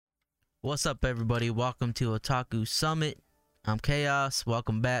What's up, everybody? Welcome to Otaku Summit. I'm Chaos.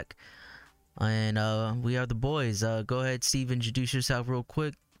 Welcome back. And we are the boys. Go ahead, Steve, introduce yourself real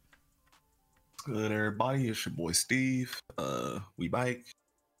quick. Good, everybody. It's your boy Steve. We bike.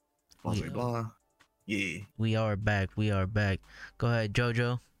 Blah blah blah. Yeah. We are back. We are back. Go ahead,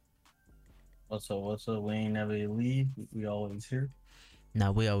 JoJo. What's up? What's up? We ain't never leave. We always here. Nah,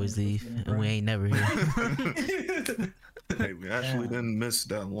 we always leave, and we ain't never here. Hey, we actually didn't miss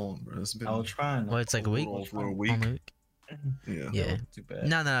that long, bro. It's been. I was trying. Well, it's like a week. For a week. Only a week. Yeah. Yeah. Too bad.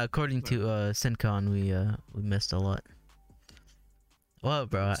 No. According to CinCon, we missed a lot. What,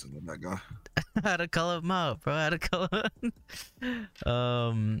 bro? Listen to that guy. I had to call him out, bro. I had to call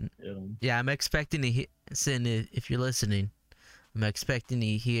him. Yeah, I'm expecting to hear. Sin, if you're listening, I'm expecting to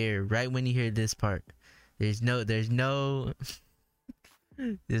hear right when you hear this part. There's no.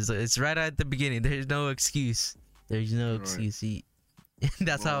 It's right at the beginning. There's no excuse. There's no excuse.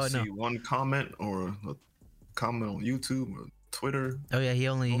 That's how I know. See one comment or a comment on YouTube or Twitter. Oh yeah, he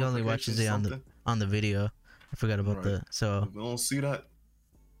only watches it on the video. I forgot about that. So if we don't see that,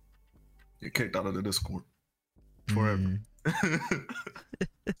 you're kicked out of the Discord forever.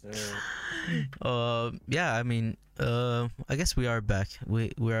 Yeah, I mean, I guess we are back.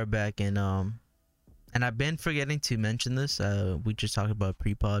 We are back, and I've been forgetting to mention this. We just talked about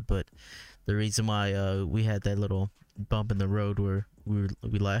pre-pod, but the reason why we had that little bump in the road where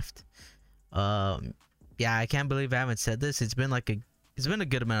we left. Yeah, I can't believe I haven't said this. It's been a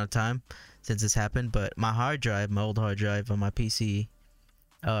good amount of time since this happened, but my old hard drive on my PC,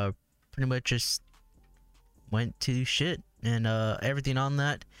 pretty much just went to shit, and everything on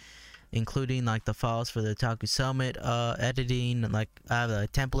that, including like the files for the Otaku Summit, editing, and like I have a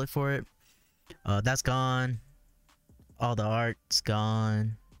template for it. That's gone. All the art's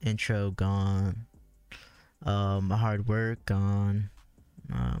gone. Intro gone. My hard work gone.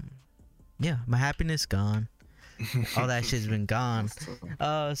 Yeah, my happiness gone. All that shit's been gone.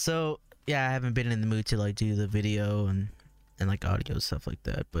 So yeah, I haven't been in the mood to like do the video and like audio stuff like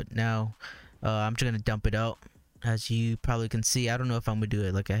that. But now, I'm just gonna dump it out. As you probably can see, I don't know if I'm gonna do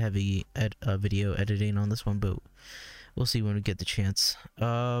it like a heavy video editing on this one, but we'll see when we get the chance.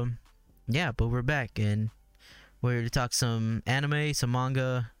 Yeah, but we're back, and we're here to talk some anime, some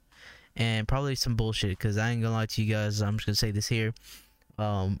manga, and probably some bullshit, because I ain't gonna lie to you guys. I'm just gonna say this here.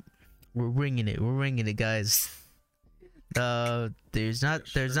 We're ringing it, guys. There's not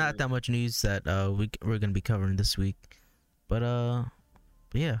that much news that we're gonna be covering this week, but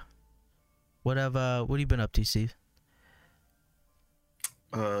yeah. What have you been up to, Steve?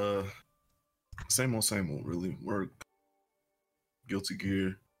 Same old, really. Work, Guilty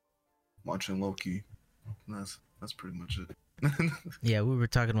Gear, watching Loki. That's pretty much it. Yeah, we were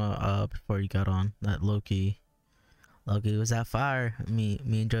talking about before you got on that Loki was that fire. Me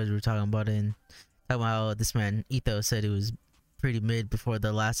and George were talking about it, and talking about how this man Etho said it was pretty mid before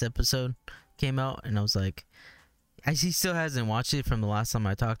the last episode came out, and I was like, he still hasn't watched it from the last time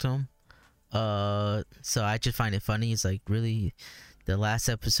I talked to him. So I just find it funny. He's like, really, the last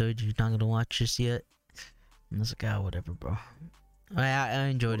episode you're not gonna watch just yet? And I was like, oh, whatever, bro. I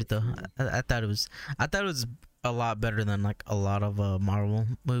enjoyed it though. I thought it was a lot better than like a lot of Marvel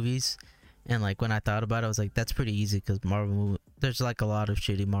movies. And like when I thought about it, I was like, that's pretty easy, because there's like a lot of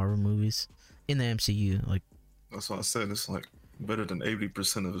shitty Marvel movies in the MCU. Like, that's what I said. It's like better than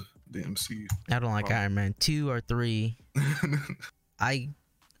 80% of the MCU. I don't like Iron Man 2 or 3. Iron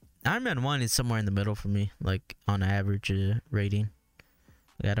Man 1 is somewhere in the middle for me, like on average rating.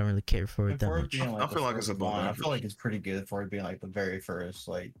 Like, I don't really care for it that much. I feel like it's above average. I feel like it's pretty good for it being like the very first,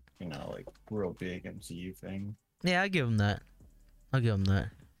 like, like real big MCU thing. Yeah, I'll give him that.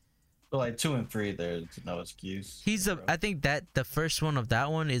 But like 2 and 3, there's no excuse. I think that the first one of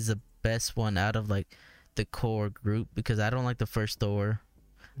that one is the best one out of like the core group, because I don't like the first Thor.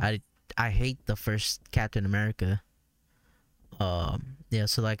 I hate the first Captain America. Yeah,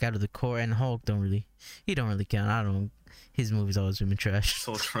 so like out of the core, and Hulk don't really count. His movies always been trash.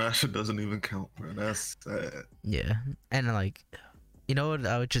 So trash it doesn't even count, bro. That's sad. Yeah, and like, you know what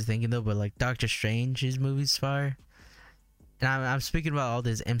I was just thinking though, but like Doctor Strange, his movies fire. And I'm speaking about all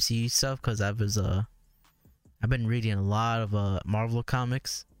this MCU stuff because I've been reading a lot of Marvel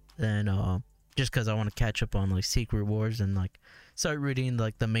comics, and just because I want to catch up on like Secret Wars and like start reading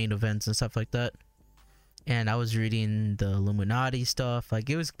like the main events and stuff like that. And I was reading the Illuminati stuff.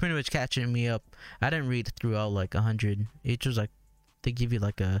 Like, it was pretty much catching me up. I didn't read throughout like 100. It was like they give you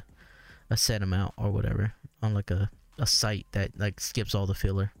like a set amount or whatever on like a site that like skips all the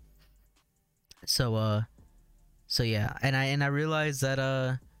filler. So yeah, and I realized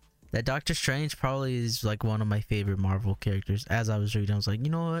that Doctor Strange probably is like one of my favorite Marvel characters. As I was reading, I was like,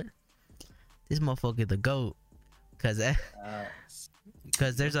 you know what? this motherfucker the GOAT. Cause there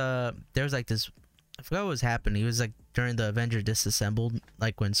was like this, I forgot what was happening. It was like during the Avenger Disassembled,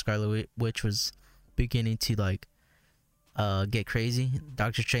 like when Scarlet Witch was beginning to like get crazy.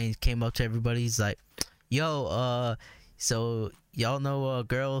 Doctor Strange came up to everybody. He's like, "Yo, so y'all know a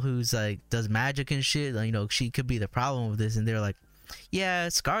girl who's like does magic and shit? Like, you know, she could be the problem with this." And they're like, "Yeah,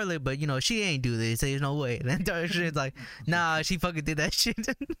 Scarlet, but you know, she ain't do this. There's no way." And then Doctor Strange's like, "Nah, she fucking did that shit."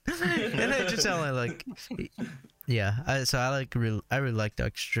 And then just telling like, yeah. I really like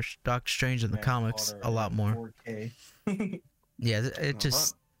Doctor Strange in the comics a lot more. 4K. Yeah, it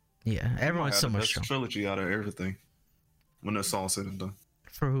just everyone's so much best trilogy out of everything. When it's all said and done,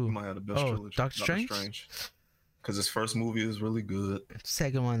 for you who? might have the best Oh, trilogy. Doctor Strange? Because his first movie is really good.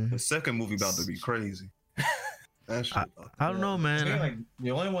 Second one, The second movie about to be crazy. That shit. I don't know, I think, man. like the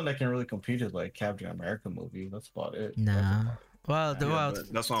only one that can really compete is like Captain America movie. That's about it. Nah. Well, Yeah, well,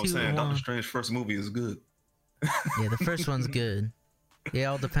 But that's what I'm two saying. and Doctor one. Strange's first movie is good. Yeah, the first one's good. Yeah, it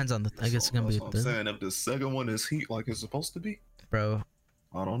all depends on the. I guess it's gonna be That's what I'm saying. If the second one is heat like it's supposed to be, bro.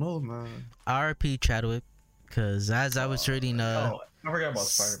 I don't know, man. R.P. Chadwick, because as I was reading I forgot about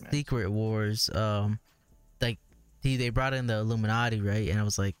Spider-Man. Secret Wars, like they brought in the Illuminati, right? And I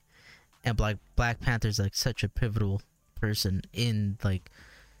was like, and Black Panther's like such a pivotal person in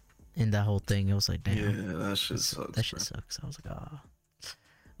that whole thing. I was like, damn, Yeah, that shit sucks. that shit sucks. I was like, oh,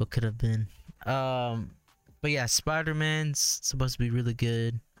 what could have been? But yeah, Spider-Man's supposed to be really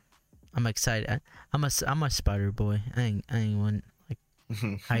good. I'm excited. I'm a Spider boy. I ain't one like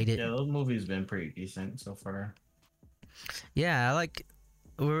hide it. Yeah, those movies been pretty decent so far. Yeah, I like.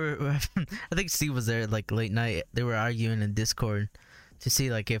 I think Steve was there like late night. They were arguing in Discord to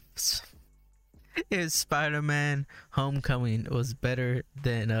see like if Spider-Man Homecoming was better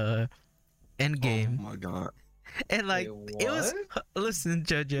than Endgame. Oh my god. And like Wait, it was, listen,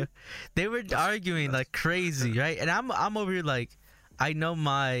 Jojo, they were arguing like crazy, right? And I'm over here like, I know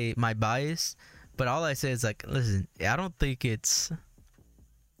my bias, but all I say is like, listen, I don't think it's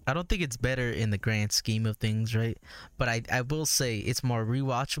better in the grand scheme of things, right? But I will say it's more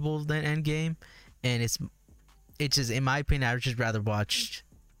rewatchable than Endgame, and it's just, in my opinion, I would just rather watch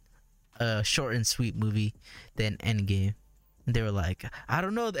a short and sweet movie than Endgame. And they were like, I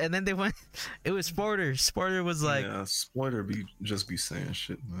don't know, and then they went. It was Sporter. Sporter was like, yeah, spoiler be saying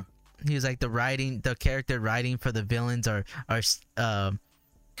shit, man. he was like the character writing for the villains are what's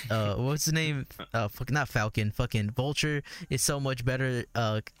the name? Not Falcon, fucking Vulture is so much better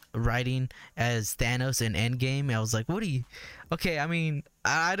writing as Thanos in Endgame. I was like, what are you? Okay, I mean,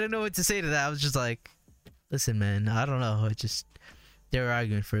 I don't know what to say to that. I was just like, listen, man, I don't know. It just, they were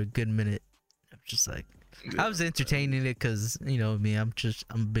arguing for a good minute. I was just like, I was entertaining it because, you know me, I'm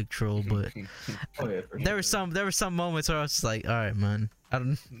a big troll, but Oh, yeah, for there sure. were some moments where I was just like, all right, man, I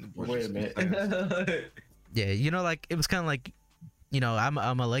don't. Wait a minute. Yeah, you know, like it was kind of like, you know, I'm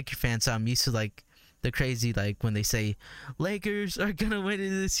a Laker fan, so I'm used to like the crazy, like when they say Lakers are gonna win it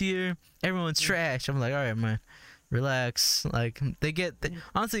this year, everyone's trash. I'm like, all right, man, relax. Like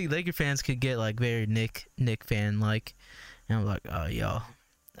honestly, Laker fans could get like very Nick fan like, and I'm like, oh, y'all,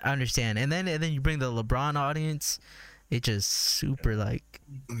 I understand. And then you bring the LeBron audience, it just super like,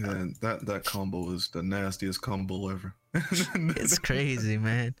 Yeah, that combo is the nastiest combo ever. it's crazy,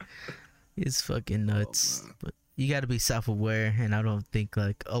 man. It's fucking nuts. man. But you got to be self-aware, and I don't think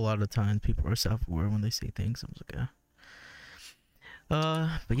like a lot of times people are self-aware when they say things. I was like,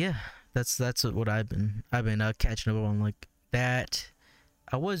 but yeah, that's what I've been catching up on like that.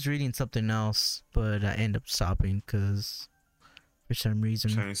 I was reading something else, but I ended up stopping because for some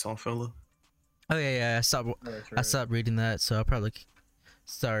reason. Chainsaw Fella. Oh yeah, I stopped reading that, so I'll probably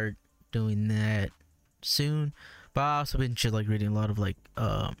start doing that soon. But I also been just like reading a lot of like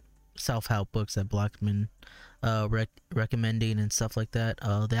self-help books that Blackman recommending and stuff like that.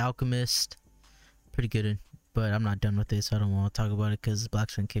 The Alchemist, pretty good, but I'm not done with it, so I don't want to talk about it because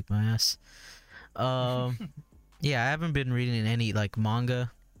Blackman kicked my ass. Yeah, I haven't been reading any like manga,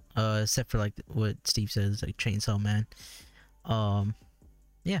 except for like what Steve says, like Chainsaw Man.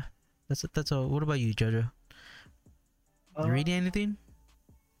 Yeah, that's all. What about you, Jojo? You reading anything?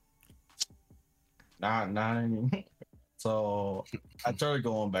 Not any. So I started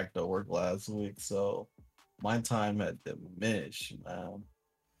going back to work last week, so my time had diminished, man.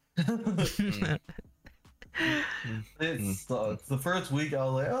 It sucks. The first week I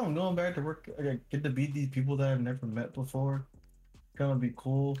was like, oh, I'm going back to work. I get to meet these people that I've never met before. Gonna be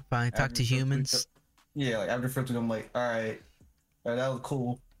cool. Fine, talk After to first week, Yeah. Yeah, like after first week, I'm like, all right, that was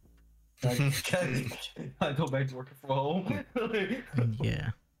cool. I go back to working from home. Yeah,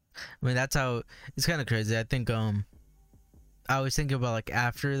 I mean that's how it's kind of crazy. I think I was thinking about like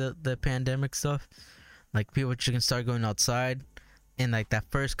after the pandemic stuff, like people just gonna start going outside, and like that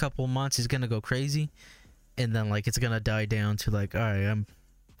first couple months is gonna go crazy, and then like it's gonna die down to like, all right, I'm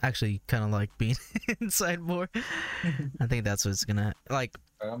actually kind of like being inside more. I think that's what's gonna like.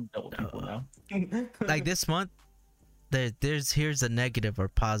 I'm double people now. Like this month, here's the negative or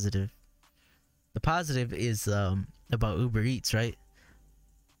positive. The positive is about Uber Eats, right?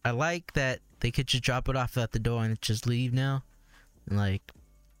 I like that they could just drop it off at the door and just leave now. And like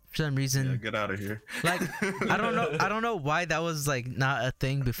for some reason, Yeah, get out of here. like I don't know why that was like not a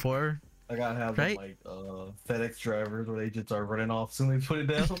thing before. I gotta have Right? them, like FedEx drivers where they just are running off soon they put it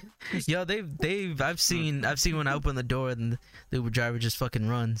down. Yo, I've seen when I open the door and the Uber driver just fucking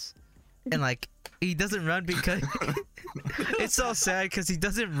runs, and like he doesn't run because it's so sad because he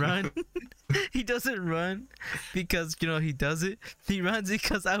doesn't run. He doesn't run because you know he does it. He runs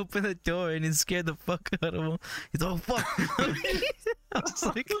because I open the door and it scared the fuck out of him. He's oh fuck. I was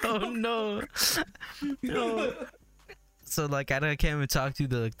like, oh no. No. So like I can't even talk through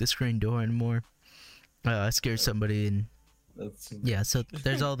the screen door anymore. I scared somebody and That's yeah. So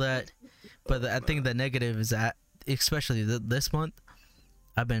there's all that, but I think the negative is that especially this month,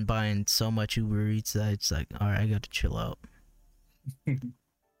 I've been buying so much Uber Eats that it's like, all right, I got to chill out.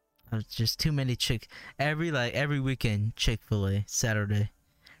 Just too many every weekend Chick-fil-A Saturday.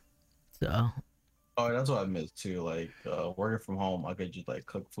 So Oh, that's what I miss too. Like working from home, I could just like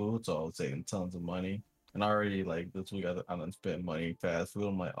cook food, so I was saving tons of money. And already like this week, I done spent money fast food.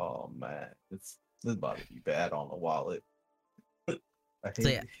 I'm like, oh man, this about to be bad on the wallet. I hate so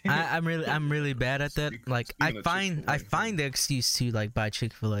yeah, it. I'm really bad at that. Like I Speaking of find Chick-fil-A, the excuse to like buy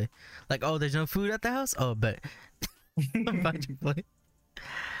Chick-fil-A. Like oh, there's no food at the house. Oh, but buy Chick-fil-A.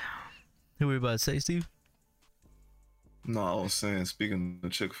 Who were you about to say, Steve? No, I was saying, speaking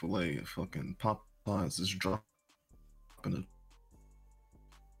of Chick-fil-A, fucking Popeyes is dropping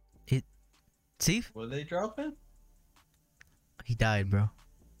a Steve? Were they dropping? He died, bro.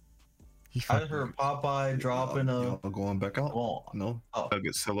 He I fucking. heard Popeye dropping a. Y'all going back out? Oh, No? Oh.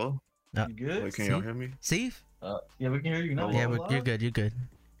 Nuggets, hello? No. you good? Wait, can See? y'all hear me? Steve? Yeah, we can hear you now. Yeah, Hello? you're good. You're good.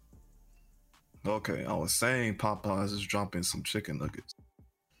 Okay, I was saying Popeyes is dropping some chicken nuggets.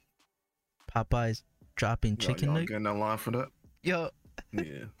 Popeyes dropping chicken Y'all nugget. getting that line for that? Yo,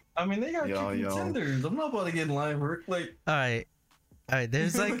 Yeah. I mean, they got Yo, chicken yo. tenders. I'm not about to get in line for it. Like, all right.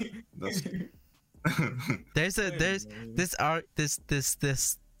 There's like That's there's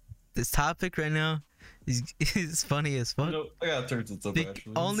this topic right now is funny as fuck. I gotta turn this up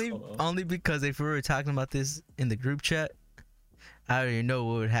actually. Hold on. Only because if we were talking about this in the group chat, I already know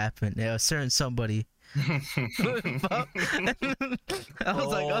what would happen. There was certain somebody. I was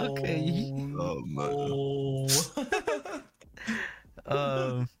like, okay. Oh,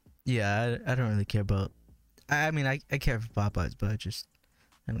 man. Yeah, I don't really care about. I mean, I care for Popeyes, but I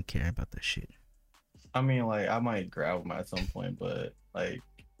don't care about that shit. I mean, like, I might grab them at some point, but like,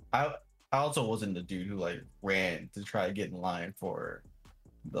 I also wasn't the dude who like ran to try to get in line for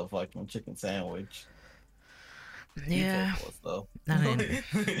the fucking chicken sandwich. Yeah, Though. I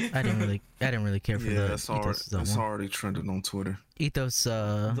didn't really care for Yeah, the it's Ethos. already trending on Twitter. Ethos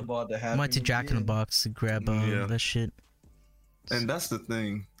It's about to happen went to Jack in the again. Box to grab Yeah. that shit. And that's the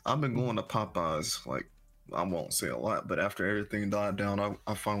thing. I've been going to Popeyes, like, I won't say a lot, but after everything died down,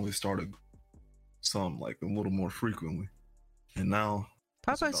 I finally started some, like, a little more frequently. And now,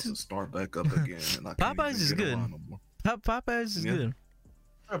 it's about Popeyes to is start back up again. And I can't Popeyes even is get good. around no more. Popeyes is Yeah. good.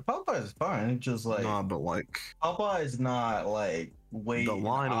 Popeye is fine. It's just like Nah, but, like, Popeye is not like wait. The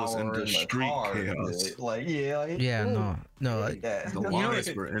line was in the street chaos. Like like, Yeah, ooh, no. like that. the know- lines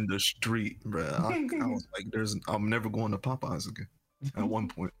were in the street, bruh. I was like, I'm never going to Popeyes again at one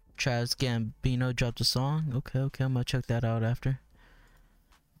point. Chaz Gambino dropped a song. Okay, I'm gonna check that out after.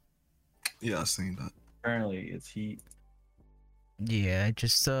 Yeah, I seen that. Apparently, it's heat. Yeah, I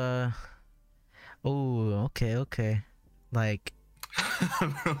just oh, okay. Like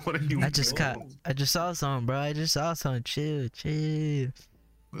What are you I just doing? saw something, bro. I just saw something. Chill.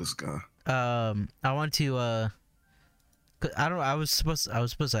 This guy. I want to I was supposed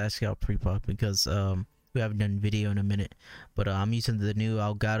to ask y'all pre-pop because we haven't done video in a minute, but I'm using the new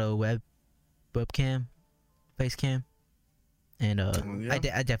Elgato webcam, face cam, and Yeah. I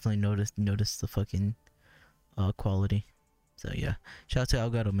definitely noticed the fucking quality. So yeah, shout out to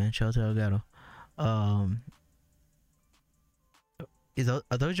Elgato, man. Shout out to Elgato.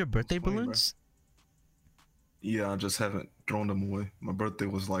 Are those your birthday funny, bro. balloons? Yeah, I just haven't thrown them away. My birthday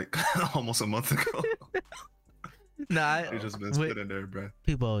was like almost a month ago. Nah, He just been wait, sitting there, bro.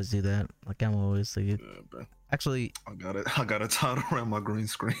 people always do that. Like I'm always like, Yeah, bro. actually, I got it tied around my green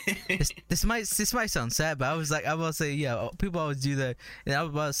screen. this might sound sad, but I was like, I'm about to say, yeah, people always do that, and I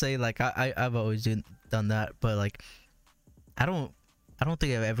was about to say like I've always done that, but like I don't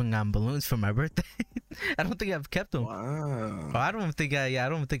think I've ever gotten balloons for my birthday. I don't think I've kept them. Wow. I don't think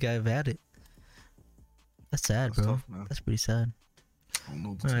I've had it. That's sad, That's bro. tough, man. That's pretty sad. I don't know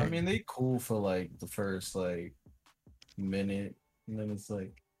what to Alright. tell I mean, you. they cool for like the first like minute, and then it's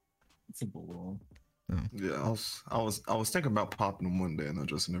like it's a balloon. Yeah, I was thinking about popping them one day, and I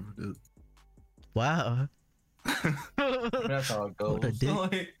just never did. Wow. That's how it goes. What a dick.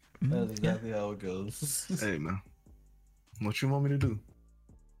 Like, Mm, that's yeah. exactly how it goes. Hey, man, what you want me to do?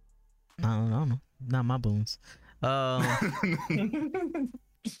 I don't know. Not my balloons.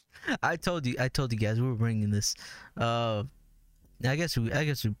 I told you guys we were bringing this. I guess we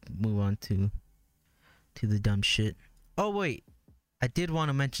move on to the dumb shit. Oh wait, I did want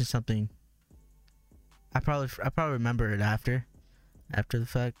to mention something. I probably remember it after the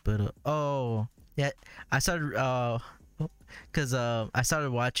fact, but oh yeah, I started because I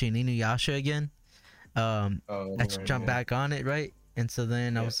started watching Inuyasha again. Oh, I jumped back on it, right? And so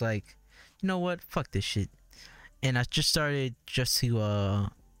then I Yeah. was like, you know what? Fuck this shit. And I just started to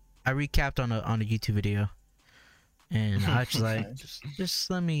I recapped on a YouTube video. And I was like, just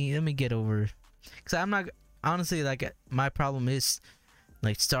let me get over, cuz I'm not honestly, like, my problem is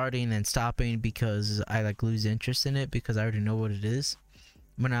like starting and stopping because I like lose interest in it because I already know what it is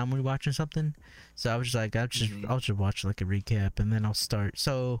when I'm rewatching something. So I was just like, I'll just watch like a recap and then I'll start.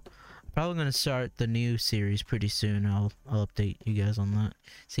 So probably gonna start the new series pretty soon. I'll update you guys on that.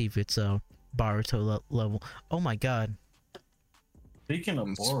 See if it's Boruto level. Oh my god, Speaking of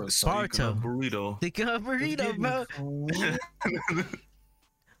Boruto, Speaking of Boruto. burrito. think of burrito, bro.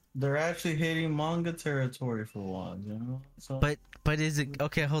 They're actually hitting manga territory for once, you know. So, But is it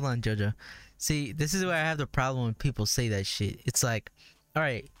okay? Hold on, Jojo. See, this is where I have the problem when people say that shit. It's like, all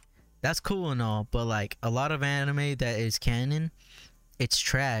right, that's cool and all, but like a lot of anime that is canon, it's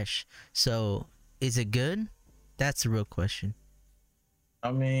trash. So is it good? That's the real question.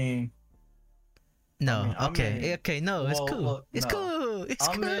 I mean, No. I'm okay. in- Okay. No. It's well, cool. look, It's no. cool. It's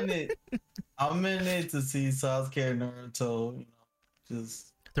I'm cool. in it. I'm in it to see Sasuke and Naruto, you know, just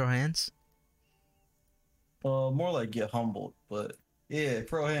Throw hands. more like get humbled, but yeah,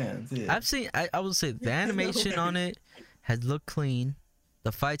 throw hands. Yeah, I've seen. I will say the animation on it has looked clean.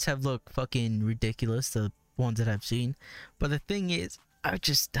 The fights have looked fucking ridiculous. The ones that I've seen, but the thing is, I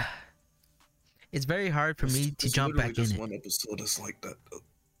just. It's very hard for me to It's jump literally back in just it. one episode that's like that. Though.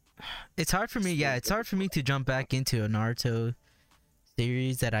 It's hard for me. Yeah, it's hard for me to jump back into a Naruto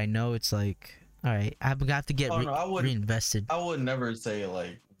series that I know it's like. All right, I'm gonna have to get Oh, no, I would- reinvested. I would never say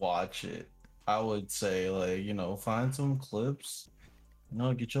like watch it. I would say like, you know, find some clips, you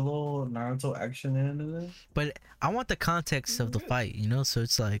know, get your little Naruto action in it. But I want the context of the fight, you know. So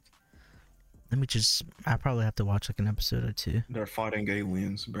it's like, let me just. I probably have to watch like an episode or two. They're fighting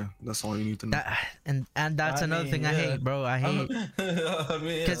aliens, bro. That's all you need to know. That and that's I another mean, thing I yeah. hate, bro. I hate I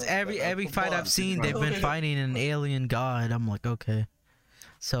mean, because every that's fight the I've plot, seen, you they've know? been fighting an alien god. I'm like, okay.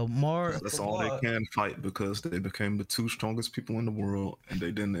 So more. That's all they can fight because they became the two strongest people in the world, and they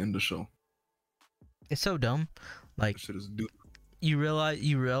didn't end the show. It's so dumb. Like That shit is dude. you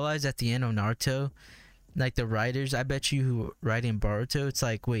realize at the end of Naruto, like the writers, I bet you who writing Boruto, it's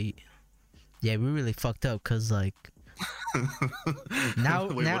like, wait, yeah, we really fucked up because like Now-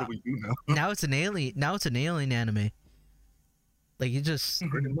 Wait, now- what do we do now? now it's an alien anime. Like you just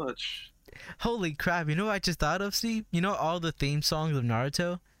Pretty much. holy crap! You know what I just thought of, Steve? You know all the theme songs of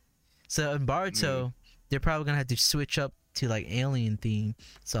Naruto. So in Boruto, they're probably gonna have to switch up to like alien theme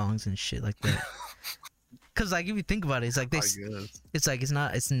songs and shit like that. Cause like if you think about it, it's like I this. guess. It's like it's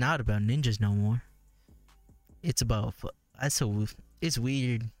not about ninjas no more. It's about it's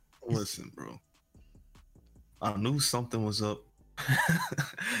weird. Listen, bro. I knew something was up.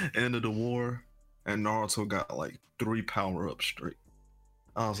 End of the war, and Naruto got like 3 power-ups straight.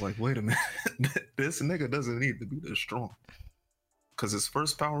 I was like, wait a minute, this nigga doesn't need to be this strong. Cause his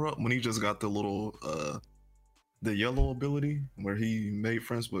first power-up, when he just got the little the yellow ability where he made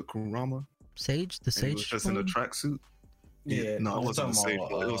friends with Kurama, Sage, the and he was sage. just in a one? tracksuit. Yeah, No, it I'm wasn't the talking same.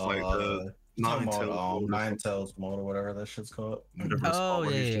 about, It was like the talking Nine about, Tails. Nine Tails mode or whatever that shit's called. Whatever it's Oh, called,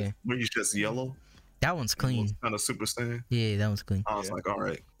 where he's yeah, just- where he's just yellow. That one's clean. Kind of Super Saiyan. Yeah, that one's clean. I was Yeah. like, all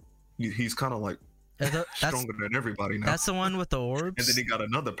right, he's kind of like That's stronger than everybody now. that's the one with the And orbs. then he got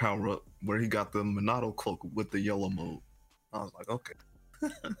another power up where he got the Minato cloak with the yellow mode. I was like, okay,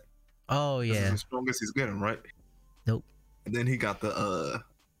 Oh this is yeah. as strong as he's getting, right? Nope. And then he got the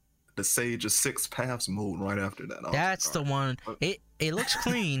the Sage of Six Paths mode right after that. I was That's like, the "All one. right." It looks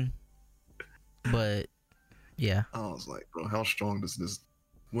clean, but yeah. I was like, bro, how strong does this?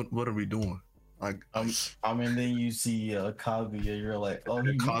 What are we doing? Like, I mean, then you see Kaguya, you're like, oh,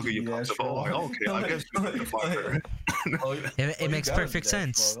 he used to be Kaguya that comes up. Oh, strong. like, okay, I guess we can find her. Oh, It makes you gotta perfect be that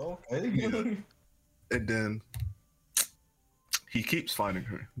sense. strong, okay. Yeah. And then he keeps fighting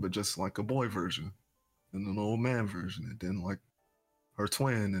her, but just like a boy version, and an old man version, and then like her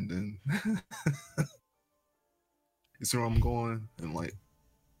twin, and then you see where I'm going? And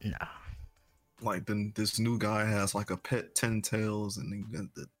No. like then this new guy has like a pet 10 tails, and then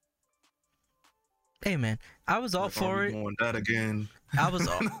got the Hey man, I was all like, are for we it. doing that again. I was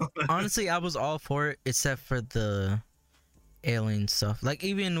honestly, I was all for it, except for the alien stuff. Like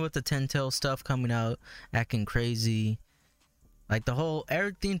even with the Ten-Tail stuff coming out, acting crazy, like the whole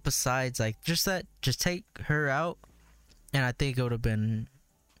everything besides like just take her out, and I think it would have been.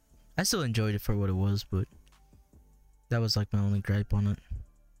 I still enjoyed it for what it was, but that was like my only gripe on it,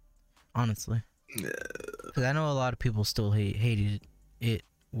 honestly. Yeah. Because I know a lot of people still hated it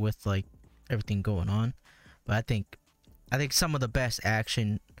with like everything going on, but I think some of the best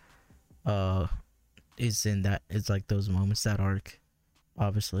action is in that. It's like those moments, that arc,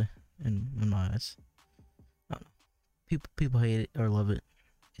 obviously, in my eyes. I don't know. People hate it or love it.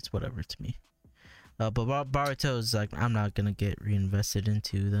 It's whatever to me. But Boruto is like, I'm not gonna get reinvested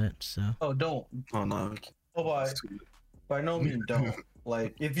into that. So Oh, don't. Oh no. Oh, It's too- by no means don't.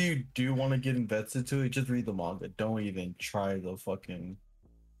 Like, if you do want to get invested to it, just read the manga. Don't even try the fucking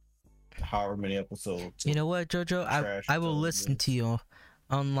however many episodes. you know what, Jojo, Trash I will film listen is. to you.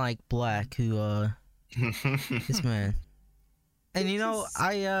 Unlike Black, who this man. And you know,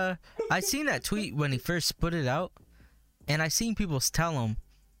 I seen that tweet when he first put it out, and I seen people tell him.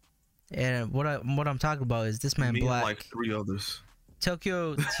 And what I'm talking about is this man Me and Black. like 3 others.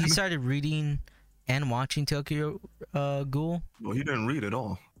 Tokyo. He started reading and watching Tokyo Ghoul. Well, he didn't read it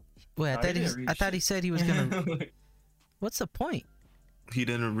all. Wait, No, he didn't read I thought shit. he said he was gonna. What's the point? He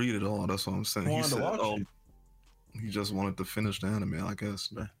didn't read it all. That's what I'm saying. He Wanted to said, watch "Oh, it. he just wanted to finish the anime." I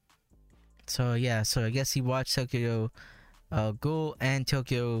guess. So yeah, so I guess he watched Tokyo Ghoul and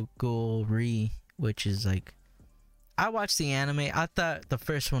Tokyo Ghoul Re, which is like, I watched the anime. I thought the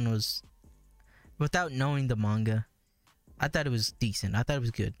first one was, without knowing the manga, I thought it was decent. I thought it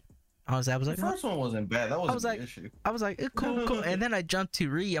was good. I was The like, first one wasn't bad. That wasn't was the like- issue. cool. And then I jumped to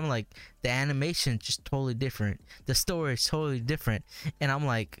Re. I'm like, the animation just totally different. The story is totally different. And I'm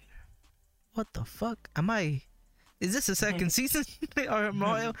like, what the fuck? Is this a second season? or am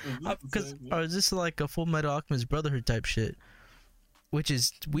I, or is this like a Full Metal Alchemist Brotherhood type shit? Which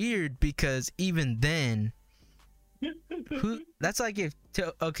is weird because even then, that's like if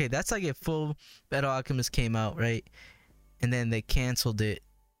Full Metal Alchemist came out, right? And then they canceled it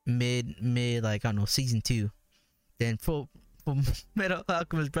mid like, I don't know, season 2. Then Full Metal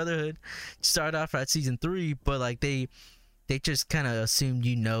Alchemist Brotherhood started off at season 3, but like they just kind of assumed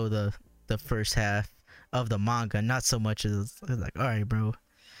the first half of the manga, not so much as like, all right, bro,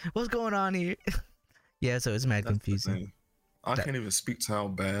 what's going on here? Yeah, so it's mad That's the confusing. thing. I can't even speak to how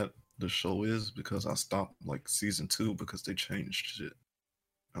bad the show is because I stopped like season 2 because they changed shit.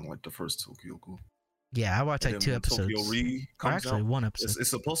 And like the first Tokyo Ghoul. Yeah, I watched And like then 2 when episodes. Tokyo Re Or comes actually out, one episode. it's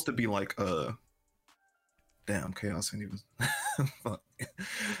supposed to be like damn, Chaos ain't even fuck.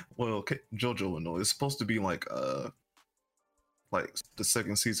 Well, JoJo would know. It's supposed to be like the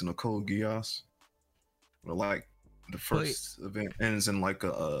second season of Code Geass. Where like the first event ends in like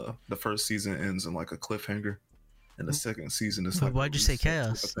the first season ends in like a cliffhanger. And the second season is like. Why'd you say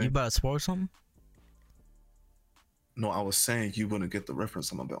chaos? You about to spoil something? No, I was saying you wouldn't get the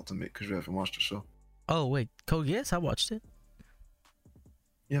reference I'm about to make because you haven't watched the show. Oh wait, Code Geass? I watched it.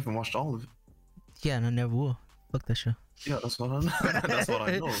 You haven't watched all of it. Yeah, and I never will. Fuck that show. Yeah, that's what I know. That's what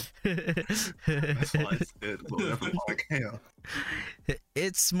I know. That's why I said whatever like hell.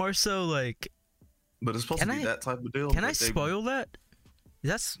 It's more so like, But it's supposed Can to be I- that type of deal. can I but they- spoil that?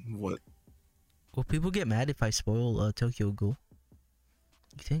 That's What? will people get mad if I spoil Tokyo Ghoul?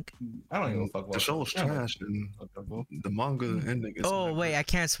 You think? I don't even fuck about The show is it. I don't trash and fuck about it. the manga ending is. Oh not wait, good. I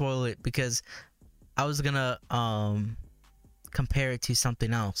can't spoil it because I was gonna compare it to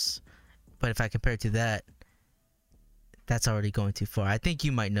something else, but if I compare it to that, that's already going too far. I think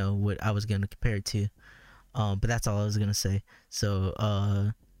you might know what I was gonna compare it to, but that's all I was gonna say.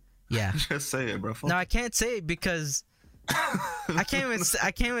 So yeah. Just say it, bro. No, I can't say it because I can't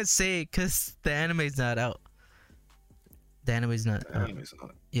even say it because the anime's not out. The anime's not out. Anime's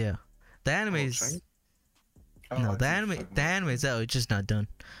not- Yeah, the Oh, anime's change? I don't no, like the to anime, fuck the about anime's out. It's just not done.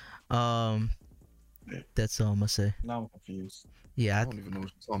 That's all I'm gonna say. it. Now I'm confused. Yeah, I don't even know what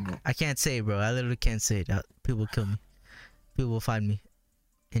you're talking about. I can't say it, bro. I literally can't say it. People will kill me. People will find me,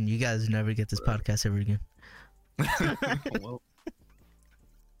 and you guys never get this podcast ever again. Well,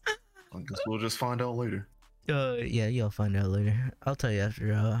 I guess we'll just find out later. Yeah, you'll find out later. I'll tell you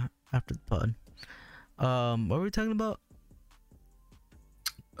after the pod. What were we talking about?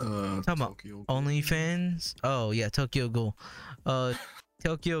 Talking about Tokyo Ghoul. OnlyFans. Oh yeah, Tokyo Ghoul.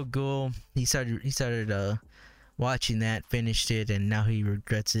 Tokyo Ghoul. He started watching that, finished it, and now he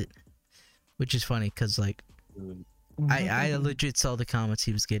regrets it, which is funny because like I legit saw the comments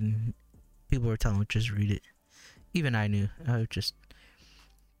he was getting. People were telling him just read it. Even I knew. I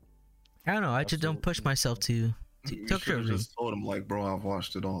don't know. I just don't push myself to You Tokyo should have Ghoul. just told him like, bro, I've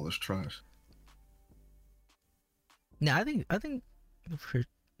watched it all. It's trash. No, I think for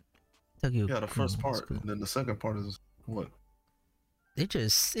Tokyo Yeah, the first Ghoul, it's part, cool. and then the second part is what? It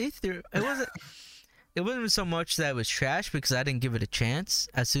wasn't. It wasn't so much that it was trash because I didn't give it a chance.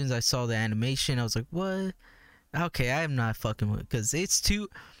 As soon as I saw the animation, I was like, "What? Okay, I am not fucking with." Because it's too.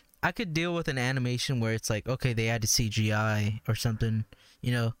 I could deal with an animation where it's like, okay, they added CGI or something,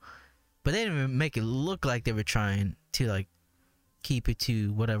 you know, but they didn't even make it look like they were trying to like keep it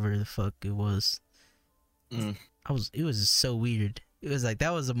to whatever the fuck it was. Mm. It was so weird. It was like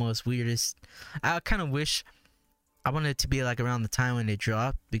that was the most weirdest. I kind of wish I wanted it to be like around the time when it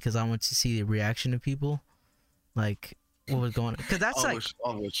dropped because I want to see the reaction of people, like what was going on. Because that's I like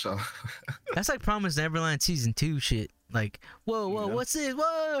wish, that's like Promised Neverland season 2 shit. Like whoa, Yeah. what's this?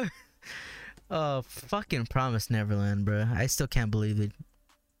 Whoa, fucking Promised Neverland, bro. I still can't believe it.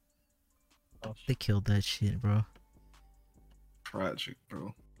 Oh, They killed that shit, bro. tragic,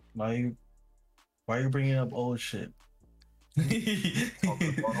 bro. why you bringing up old shit?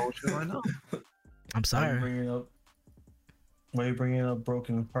 Talking about old shit right now. I'm sorry. Why you bringing up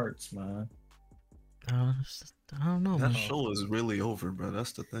broken parts, man? I don't know, That man. show is really over, bro.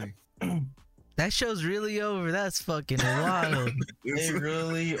 That's the thing. That show's really over. That's fucking wild. They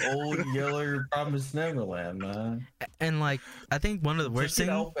really old yeller Promised Neverland, man. And like, I think one of the worst Took it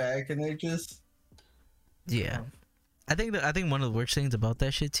things. out back and they just Yeah, I think one of the worst things about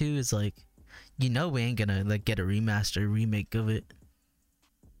that shit too is like, we ain't gonna like get a remaster remake of it,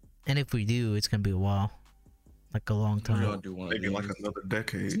 and if we do, it's gonna be a while, like a long We're time. gonna do one of Maybe like these. another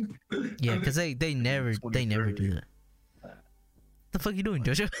decade. Yeah, because they never do 2030. that. The fuck you doing,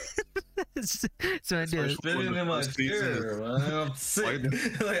 Jojo? It's an idea. Especially Spit it when in my first season ear, man. I'm sick.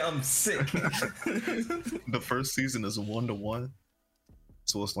 Like I'm sick. The first season is 1-to-1,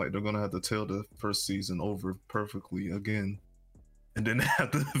 so it's like they're gonna have to tell the first season over perfectly again, and then they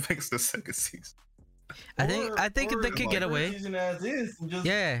have to fix the second season. I think Or they could get first away. season as is and just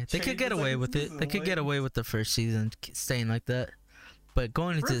Yeah, they change could get the away second with it. season, They could get like- away with the first season staying like that, but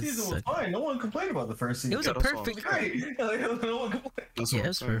going into First season was fine. No one complained about the first season. it was Yeah, a that's what I'm perfect. great. Like, no one complained. That's Yeah, what it I'm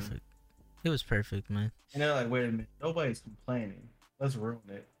was saying. perfect. It was perfect, man. And they're like, wait a minute, nobody's complaining. Let's ruin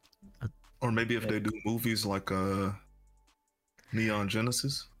it. Or maybe if Yeah. they do movies like Neon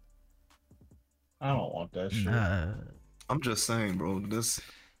Genesis. I don't want that shit. I'm just saying, bro.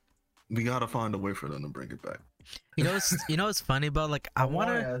 We gotta find a way for them to bring it back. You know what's funny about like I want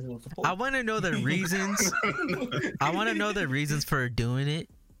to know the reasons. I want to know the reasons for doing it.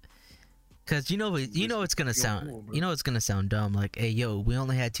 Cause you know it's gonna sound dumb. Like, hey yo, we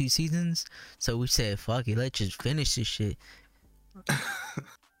only had 2 seasons, so we said fuck it, let's just finish this shit.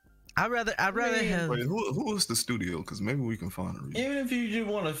 I'd rather have. Wait, who is the studio? Because maybe we can find a reason. Even if you just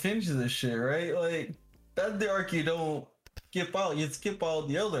want to finish this shit, right? Like that's the arc you don't skip out. You skip out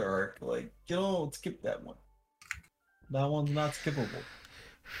the other arc. Like you don't skip that one. That one's not skippable.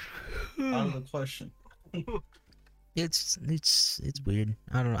 Out of the question. It's weird.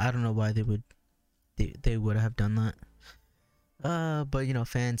 I don't know why they would have done that. But you know,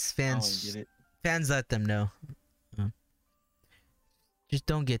 fans I don't get it. fans let them know. Just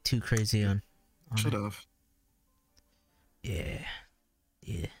don't get too crazy on Should it. have,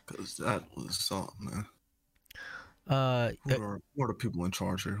 Yeah. because that was something, man. You Who are the people in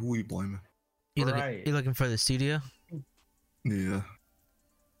charge here? Who are you blaming? Right. looking for the studio? Yeah,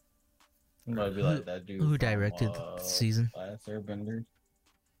 You might be like that dude. Who from, directed the season? Last Airbender.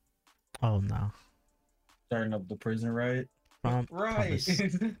 Oh no. Starting up the prison riot. Right. Right.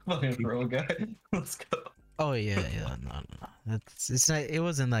 Fucking pro guy. Let's go. Oh yeah. No. It's not. It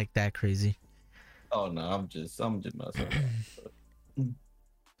wasn't like that crazy. Oh no, I'm just messing around.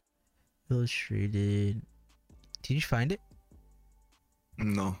 Illustrated. Did you find it?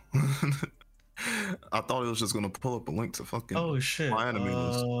 no. I thought it was just gonna pull up a link to fucking. Oh shit. My anime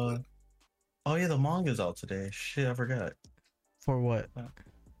list. Oh yeah, the manga's out today. Shit, I forgot. For what?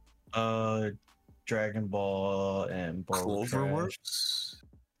 Dragon Ball and Boruto Trash. Cloverworks.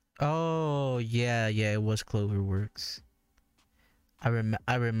 Oh yeah, yeah, it was Cloverworks. I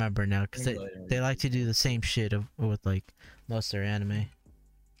remember now because they like to do the same shit with like most of their anime.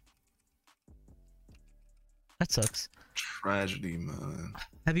 That sucks. Tragedy, man.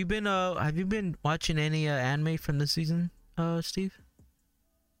 Have you been watching any anime from this season, Steve?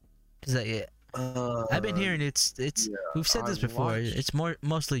 Is that it? I've been hearing it's yeah, we've said this I before. watched- It's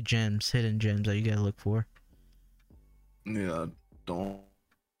mostly gems, hidden gems that you gotta look for. Yeah, don't.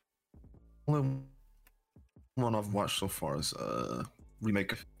 Only one I've watched so far is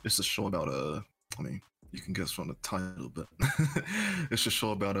remake. It's a show about I mean, you can guess from the title, but it's a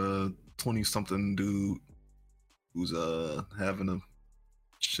show about a 20-something dude who's having a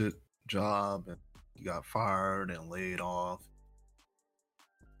shit job and he got fired and laid off.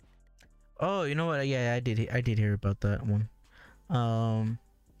 Oh, you know what? Yeah, I did hear about that one.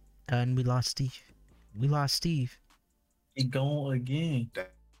 And we lost Steve. We lost Steve. He going again.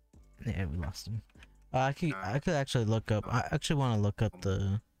 Yeah, we lost him. I could actually look up. I actually want to look up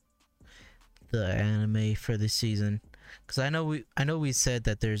the anime for this season, because I know we said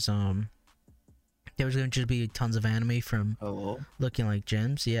that there was going to just be tons of anime from Hello. looking like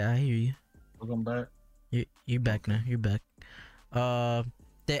gems. Yeah, I hear you. Welcome back. You're back now. You're back. I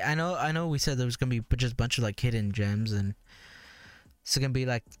know we said there was gonna be just a bunch of like hidden gems, and it's gonna be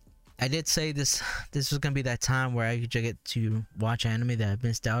like, I did say this was gonna be that time where I could get to watch anime that I've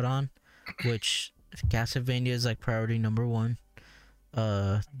missed out on, which Castlevania is like priority number 1,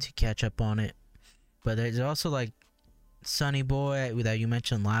 to catch up on it. But there's also like Sunny Boy that you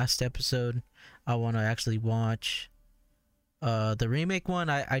mentioned last episode. I want to actually watch. The remake one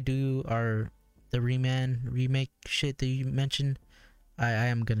I do, are the remake shit that you mentioned. I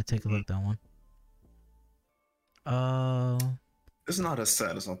am gonna take a look at that one. It's not as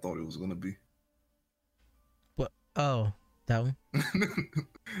sad as I thought it was gonna be. What? Oh, that one.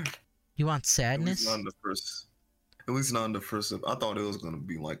 You want At least sadness? not in the first. At least not in the first. I thought it was gonna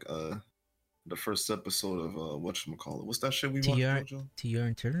be like the first episode of whatchamacallit. What's that shit we To watched, your Jojo? to your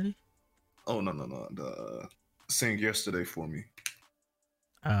eternity? Oh no. The Sing Yesterday for Me.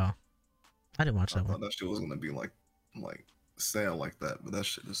 Oh, I didn't watch I that thought one. that shit was gonna be like sad like that, but that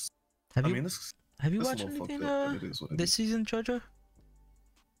shit is. Have I you mean, it's have you a watched little fucked anything up, but it is what it this is. season, Jojo?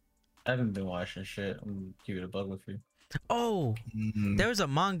 I haven't been watching shit. I'm gonna keep it a bug with you. Oh, there was a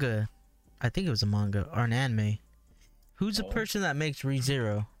manga. I think it was a manga or an anime. Who's the Oh. person that makes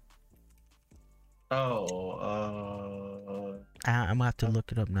ReZero? Oh, I'm gonna have to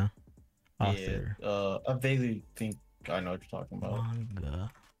look it up now. yeah. Author I vaguely think I know what you're talking about. manga.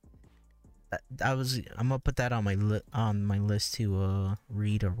 I'm gonna put that on my list to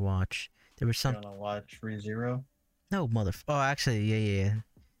read or watch. There was You some. wanna watch ReZero? No Oh, actually, yeah.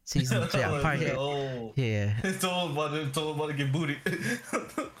 Season 2. I'm part here. Oh, Yeah. it's all about to get booty.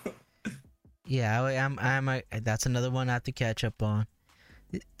 Yeah, that's another one I have to catch up on.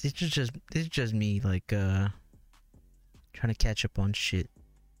 This is just me like trying to catch up on shit.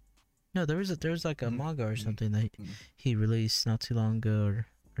 No, there was like a manga or something that he released not too long ago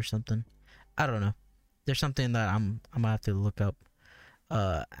or something. I don't know. There's something that I'm gonna have to look up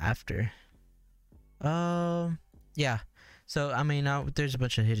after. Yeah. So I mean, there's a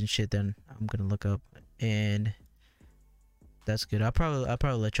bunch of hidden shit that I'm gonna look up, and that's good. I'll probably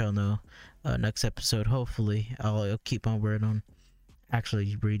let y'all know next episode. Hopefully, I'll keep my word on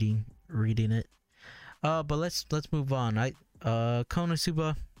actually reading it. But let's move on.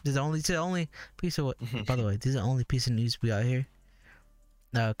 Konosuba. This is the only piece of by the way, this is the only piece of news we got here.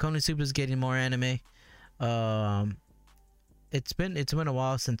 Konosuba is getting more anime. It's been a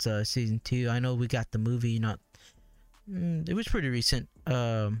while since season 2. I know we got the movie. It was pretty recent.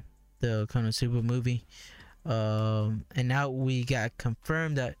 The Konosuba movie. And now we got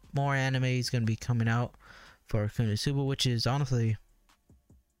confirmed that more anime is gonna be coming out for Konosuba, which is honestly,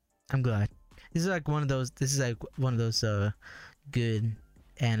 I'm glad. This is like one of those good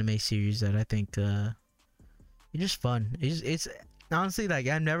anime series that I think it's just fun. It's honestly, like,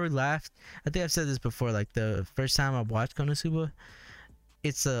 I've never laughed. I think I've said this before. Like, the first time I watched Konosuba,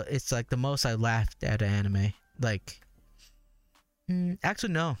 it's like the most I laughed at an anime. Like,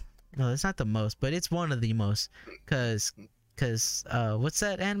 actually no, it's not the most, but it's one of the most. Cause what's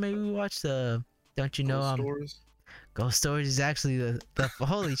that anime we watched? Don't you know? Ghost Stories is actually the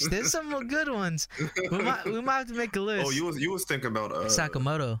holy. There's some good ones. We might have to make a list. Oh, you was thinking about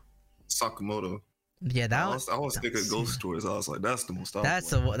Sakamoto. Sakamoto. Yeah, that I was thinking Ghost Stories. I was like, that's the most.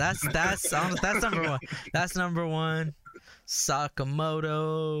 That's number one. That's number one.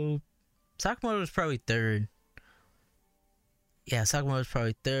 Sakamoto is probably third. Yeah, Sakamoto is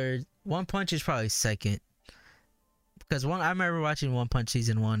probably third. One Punch is probably second because I remember watching One Punch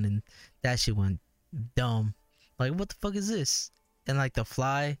season 1 and that shit went dumb. Like, what the fuck is this? And like the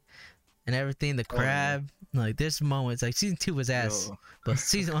fly and everything, the crab. Like, there's moments like season 2 was ass, Yo, but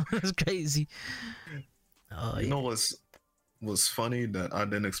season 1 was crazy. Oh, you yeah. know what's funny that I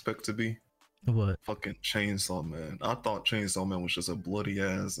didn't expect to be? What? Fucking Chainsaw Man. I thought Chainsaw Man was just a bloody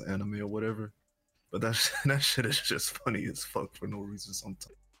ass anime or whatever. But that shit is just funny as fuck for no reason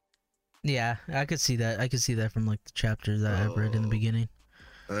sometimes. Yeah, I could see that. I could see that from like the chapters that I've read in the Oh. beginning.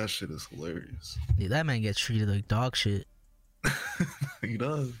 That shit is hilarious. Yeah, that man gets treated like dog shit. He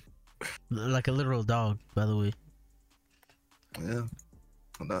does. Like a literal dog, by the way. Yeah.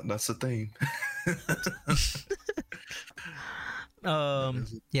 That's the thing.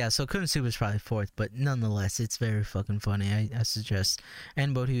 Yeah, so Konosuba is probably fourth, but nonetheless, it's very fucking funny. I suggest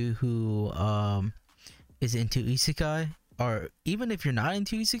anybody who is into isekai, or even if you're not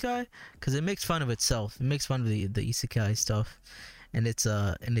into isekai, because it makes fun of itself. It makes fun of the isekai stuff, and it's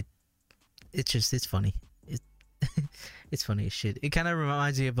funny. It's funny as shit. It kind of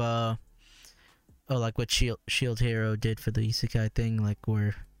reminds me of like what Shield Hero did for the isekai thing, like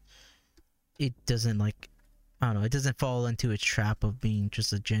where it doesn't like, I don't know, it doesn't fall into its trap of being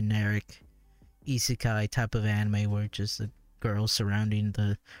just a generic isekai type of anime where it's just a girl surrounding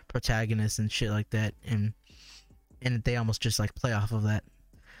the protagonist and shit like that, and they almost just like play off of that.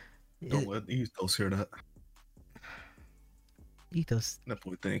 Don't let Ethos hear that. Ethos. That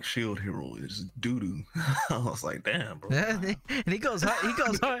boy thinks Shield Hero is doo doo. I was like, damn, bro. And he goes hard. He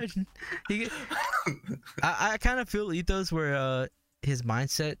goes hard. I kind of feel Ethos where his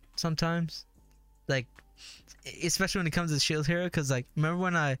mindset sometimes, like, especially when it comes to Shield Hero, because like, remember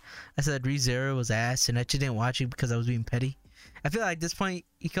when I said ReZero was ass and I just didn't watch it because I was being petty. I feel like at this point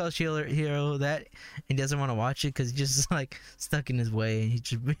he calls Shield Hero that and he doesn't want to watch it because he's just like stuck in his way and he's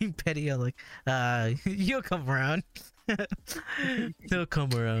just being petty. I'm like, you'll come around. He'll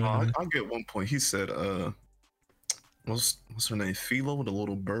come around. I'll get one point. He said, what's her name? Philo, the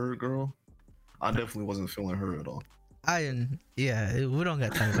little bird girl. I definitely wasn't feeling her at all. Yeah, we don't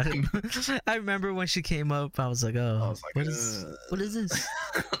got time about it. I remember when she came up, I was like, I was like, what is this?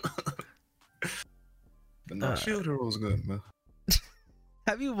 But no, Shield Hero was good, man.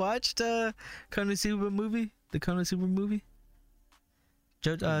 Have you watched Konosuba movie? The Konosuba movie?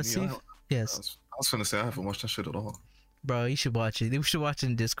 Steve? Yes. I was gonna say I haven't watched that shit at all. Bro, you should watch it. We should watch it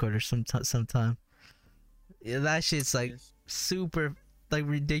in Discord or sometime. Yeah, that shit's like super like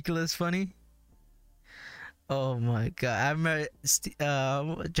ridiculous funny. Oh my god. I remember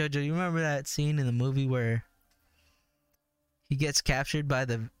Jojo, you remember that scene in the movie where he gets captured by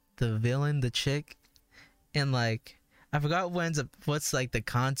the villain, the chick, and like I forgot what's like the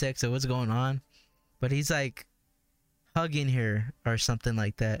context of what's going on, but he's like hugging her or something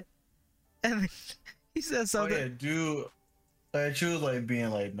like that. And he says something. Oh yeah, dude. Like, she was like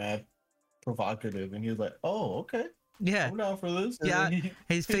being like mad provocative, and he was like, "Oh, okay, Yeah. I'm down for this." And Yeah, then he-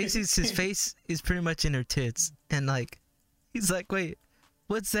 his face is pretty much in her tits, and like he's like, wait,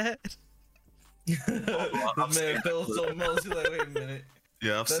 what's that? the man felt so much. He's like, "Wait a minute,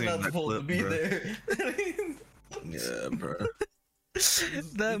 Yeah, I've that's seen not that supposed to clip, be bro. there." Yeah, bro.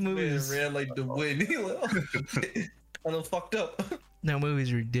 That movie man is ran like the wind. He like, "Oh, shit. I done fucked up." that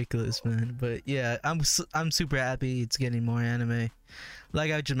movie's ridiculous, man. But yeah, I'm super happy it's getting more anime.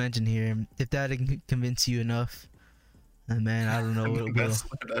 Like I just mentioned here, if that didn't convince you enough, then man, I don't know what it will.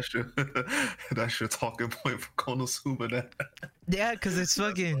 That's your talking point for Konosuba. That Yeah, cause it's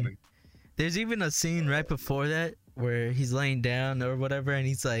fucking. funny. There's even a scene right before that where he's laying down or whatever, and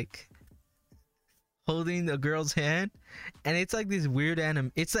he's like holding a girl's hand, and it's like this weird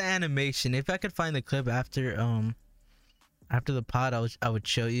It's the animation. If I could find the clip after the pod, I would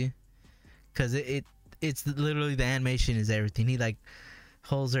show you, cause it's literally the animation is everything. He like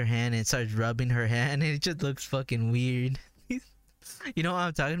holds her hand and starts rubbing her hand, and it just looks fucking weird. You know what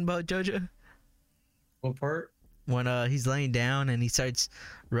I'm talking about, Jojo? What part? When he's laying down and he starts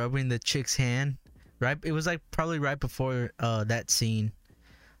rubbing the chick's hand. Right, it was like probably right before that scene.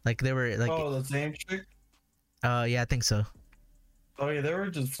 Like they were like, Oh, the same chick. yeah, I think so. Oh yeah, they were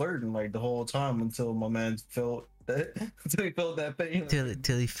just flirting like the whole time until my man felt that. Until he felt that pain.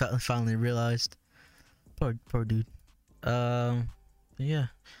 Till he finally realized. Poor dude. Yeah,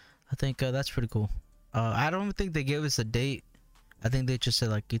 I think that's pretty cool. I don't think they gave us a date. I think they just said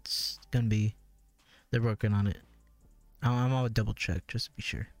like it's gonna be. They're working on it. I'm gonna double check just to be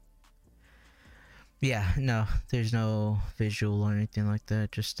sure. Yeah, no, there's no visual or anything like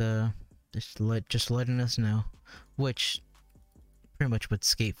that. Just letting us know, which pretty much what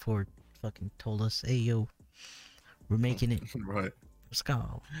Skateboard fucking told us. Hey yo, we're making it. Right. Let's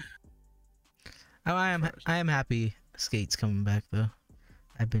go. I am happy Skate's coming back though.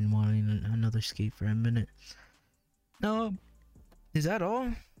 I've been wanting another Skate for a minute. No, is that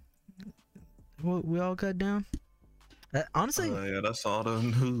all? What we all got down? Honestly, yeah, that's all the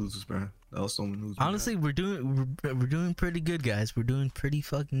news, bro. That was some news. honestly, we're doing pretty good, guys. We're doing pretty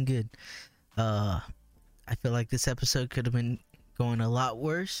fucking good. I feel like this episode could have been going a lot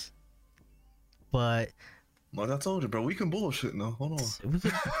worse, but like I told you, bro, we can bullshit now. Hold on. we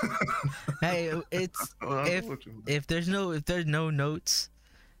could, hey, it's if there's no notes,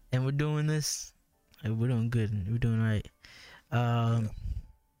 and we're doing this, we're doing good. We're doing right.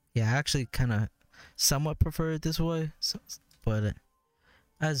 Yeah, I actually kind of somewhat prefer it this way, but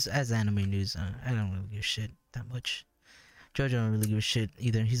as anime news, I don't really give a shit that much. Jojo don't really give a shit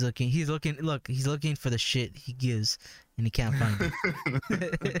either. He's looking for the shit he gives, and he can't find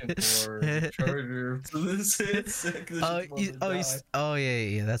it. For the charger to this headset. Oh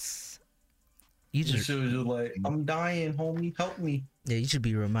yeah. That's you She was just like, I'm dying, homie, help me. Yeah, you should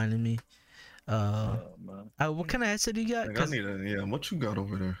be reminding me. Man. What kind of headset do you got? I need a what you got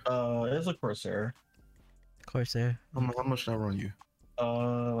over there? It's a Corsair. Corsair. How much that run you?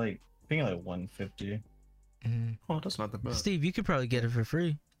 Like I think like 150. Mm. Oh, that's not that bad. Steve, you could probably get it for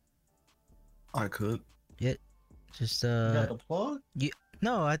free. I could. Just You got the plug?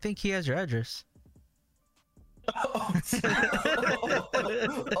 no, I think he has your address. Oh damn!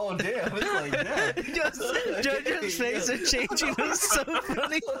 It's like that. Jojo's face is changing. It was so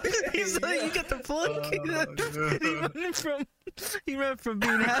funny. He's like, "You got the plug." He went from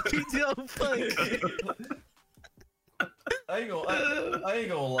being happy to oh fuck. I ain't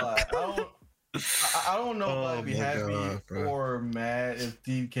gonna lie. I don't know if I'd be happy or mad if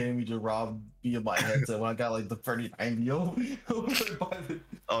Steve came and just robbed me of my headset when I got like the 3090.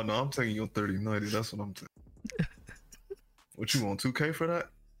 Oh no, I'm taking your 3090. That's what I'm taking. What you want? 2K for that?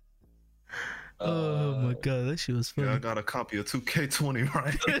 Oh my god, that shit was funny. Yeah, I got a copy of 2K20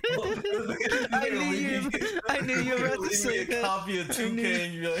 right. I knew you were about to say that. Copy of 2K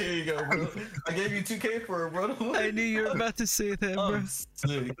and you're like, here you go, bro. I gave you 2K for it, bro. I knew you were about to say that, bro.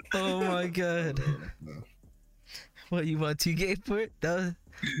 Sick. Oh my god. What, you want 2K for it? I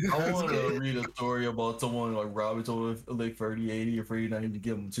want to read a story about someone like Robbie told like 3080 or 3090 to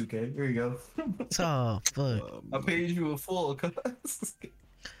give him 2K. Here you go. Oh fuck. I paid you a full.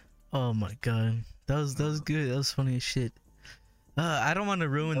 Oh my god. That was good. That was funny as shit. I don't want to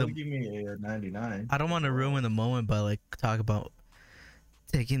ruin the. Give me a 99. I don't want to ruin the moment by like talk about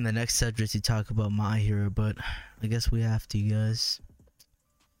taking the next subject to talk about My Hero, but I guess we have to, guys.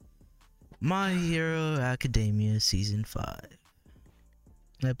 My Hero Academia Season 5,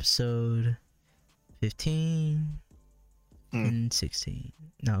 Episode 15 and 16.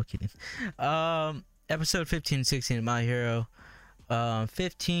 No, kidding. Episode 15 and 16 of My Hero.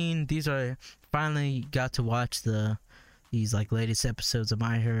 15. These are finally got to watch these like latest episodes of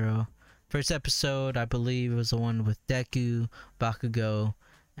My Hero. First episode, I believe, was the one with Deku, Bakugo,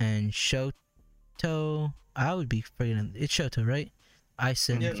 and Shoto. I would be forgetting. It's Shoto, right? Ice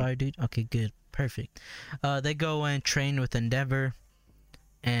and Fire Dude. Okay, good, perfect. They go and train with Endeavor,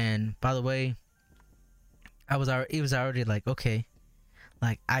 and by the way, it was already like, okay,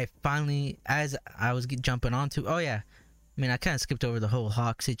 like I finally, as I was jumping onto. Oh yeah, I mean, I kind of skipped over the whole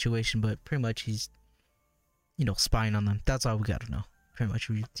Hawk situation, but pretty much he's, spying on them. That's all we got to know. Pretty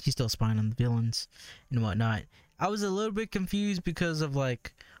much, he's still spying on the villains and whatnot. I was a little bit confused because of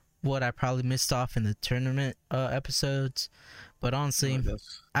like what I probably missed off in the tournament episodes, but honestly,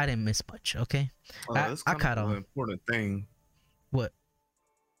 I didn't miss much. Okay, I caught on. An important thing. What?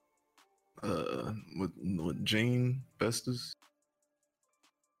 With Jane Bestis.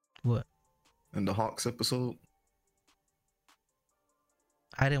 What? In the Hawks episode.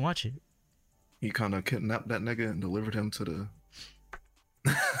 I didn't watch it. He kind of kidnapped that nigga and delivered him to the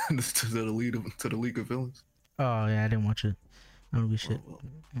to the League of Villains. Oh yeah, I didn't watch it. I don't give a shit.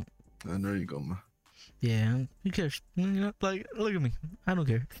 And there you go, man. Yeah, who cares? Like, look at me. I don't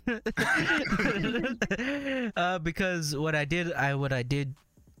care. Because what I did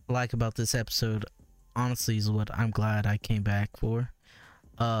like about this episode, honestly, is what I'm glad I came back for.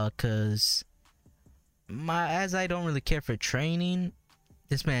 Cause as I don't really care for training,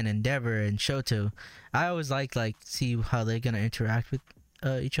 this man Endeavor and Shoto, I always like see how they're gonna interact with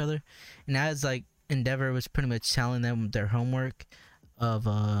each other. And as like Endeavor was pretty much telling them their homework of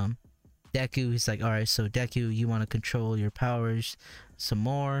Deku, he's like, all right, so Deku, you want to control your powers some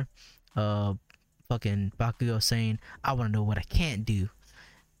more. Fucking Bakugo saying, I want to know what I can't do.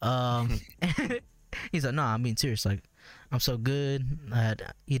 He's like, no, I'm being serious. Like, I'm so good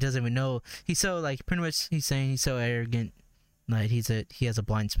that he doesn't even know. He's so like, pretty much, he's saying he's so arrogant Like he has a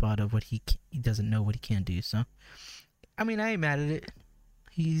blind spot of what he doesn't know what he can do. So, I mean, I ain't mad at it.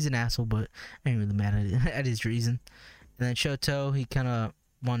 He's an asshole, but I ain't really mad at it at his reason. And then Shoto, he kind of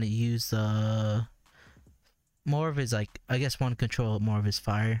wanted to use more of his, like, I guess want to control more of his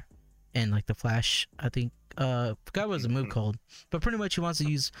fire and like the flash. I think forgot what was the move called, but pretty much he wants to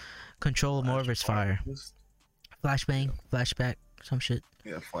use control more of his fire. Flashbang, flashback, some shit.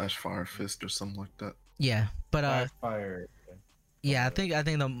 Yeah, flash fire fist or something like that. Yeah, but Fire. yeah, I think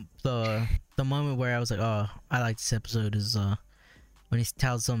the moment where I was like, oh, I like this episode is when he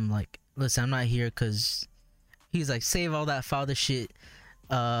tells them like, listen, I'm not here because he's like, save all that father shit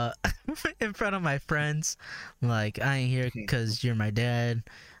in front of my friends. Like, I ain't here because you're my dad.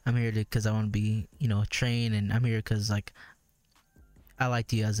 I'm here because I want to be, you know, trained, and I'm here because like I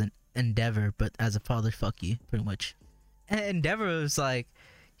liked you as an endeavor, but as a father, fuck you, pretty much. And Endeavor was like,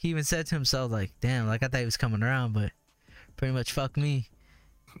 he even said to himself like, damn, like I thought he was coming around, but pretty much fuck me.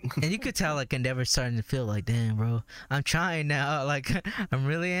 And you could tell like Endeavor's starting to feel like, damn, bro, I'm trying now. Like I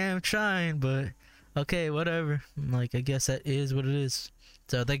really am trying, but okay, whatever. Like I guess that is what it is.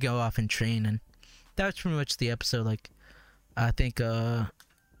 So they go off and train, and that's pretty much the episode. Like I think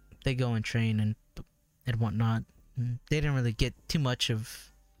they go and train and whatnot. And they didn't really get too much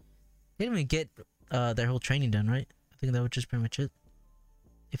of. They didn't even get their whole training done, right? I think that was just pretty much it,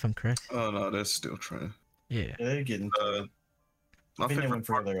 if I'm correct. Oh no, that's still training. Yeah. Yeah, they're getting to it. My I think they favorite went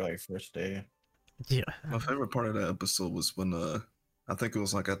for their like first day. Yeah. My favorite part of that episode was when I think it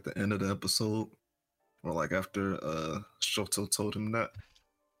was like at the end of the episode, or like after Shoto told him that,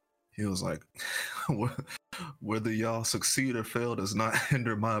 he was like, whether y'all succeed or fail does not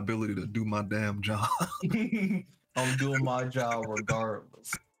hinder my ability to do my damn job. I'm doing my job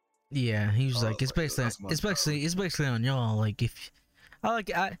regardless. Yeah, he was Oh, like, it's like, that's basically, my it's basically on y'all. Like, if I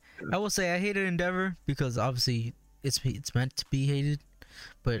will say I hated Endeavor because obviously it's meant to be hated,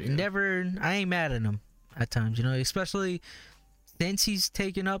 but Yeah. Endeavor, I ain't mad at him at times, you know, especially since he's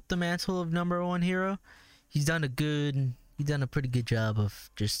taken up the mantle of #1 hero. He's done a pretty good job of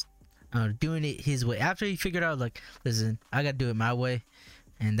just doing it his way. After he figured out, like, listen, I gotta do it my way,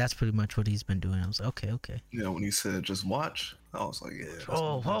 and that's pretty much what he's been doing. I was like, okay. Yeah, when he said just watch, I was like, yeah. that's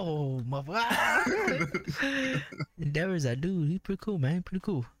Oh, my job. motherfucker. Endeavor's that dude. He's pretty cool, man. Pretty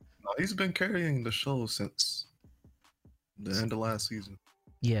cool. No, he's been carrying the show since the end of last season.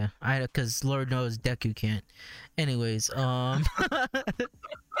 Yeah, because Lord knows Deku can't. Anyways,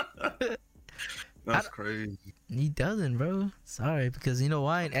 That's crazy. he doesn't, bro. Sorry, because you know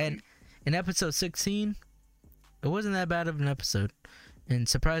why? And in episode 16, it wasn't that bad of an episode, and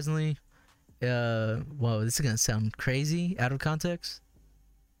surprisingly, well, this is gonna sound crazy out of context.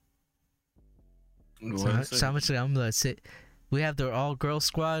 So how much I'm gonna say? We have the all girl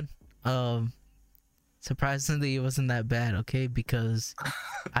squad. Surprisingly, it wasn't that bad. Okay, because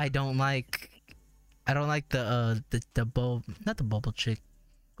I don't like the bulb, not the bubble chick.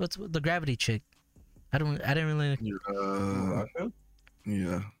 What's the gravity chick? I didn't really.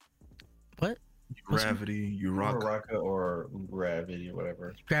 Yeah. What? What's her- Gravity, Uraka. Uraka or Gravity,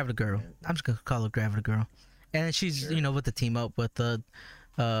 whatever. Gravity Girl. I'm just gonna call her Gravity Girl. And she's Sure. you know with the team up with the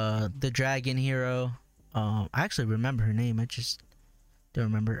dragon hero. I actually remember her name. I just don't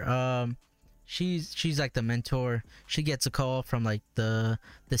remember. She's like the mentor. She gets a call from like the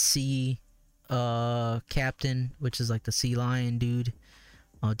sea captain, which is like the sea lion dude.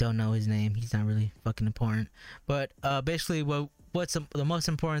 Oh, don't know his name. He's not really fucking important. But basically, what's the most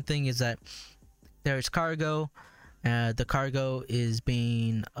important thing is that there's cargo. The cargo is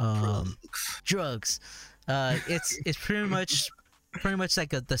being drugs. It's pretty much like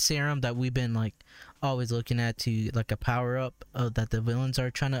the serum that we've been like always looking at to like a power up that the villains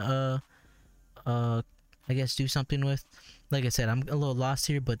are trying to I guess do something with. Like I said, I'm a little lost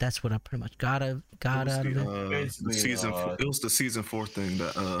here, but that's what I pretty much got out of it. Basically, It was the season 4 thing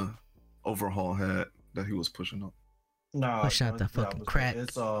that Overhaul had that he was pushing up. No, Pushing out the fucking crack.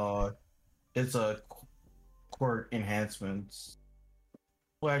 It's a quirk enhancements.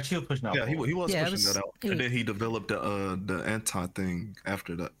 Well, actually, he was pushing out. Yeah, he both. was Yeah, it pushing was- that out, it and was- then he developed the anti thing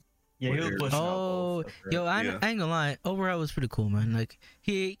after that. Yeah, he was pushing out. Oh, both, for yo, sure. I Yeah. ain't gonna lie. Overall, was pretty cool, man. Like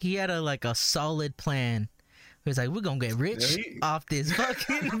he had a solid plan. He was like, we're gonna get rich Yeah, off this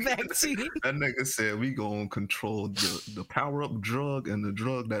fucking vaccine. That nigga said we gonna control the power up drug and the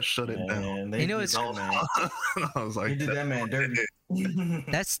drug that shut it down. Man, they You know, did it's- that, man. I was like, He did that man dirty.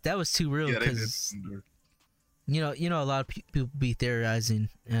 That was too real Yeah, they did. because you know a lot of people be theorizing.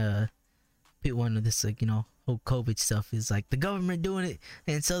 One of this like whole COVID stuff is like the government doing it,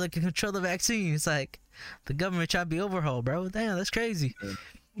 and so they can control the vaccine. It's like the government trying to be overhauled, bro. Damn, that's crazy. Yeah.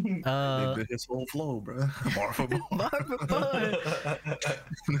 They bit his whole flow, bro. Bar for bar. Bar for bar.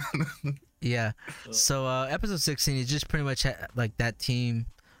 Yeah. So episode 16 is just pretty much like that team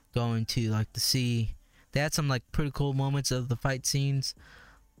going to like the sea. They had some like pretty cool moments of the fight scenes.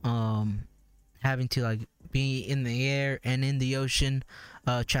 Having to like be in the air and in the ocean,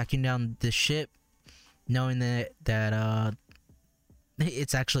 tracking down the ship, knowing that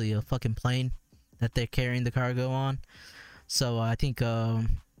it's actually a fucking plane that they're carrying the cargo on. So I think the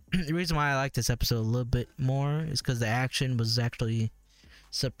reason why I like this episode a little bit more is because the action was actually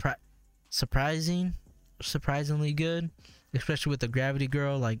surprisingly good, especially with the Gravity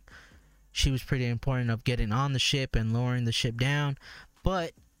Girl. Like, she was pretty important of getting on the ship and lowering the ship down.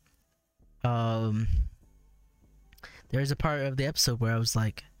 But there's a part of the episode where I was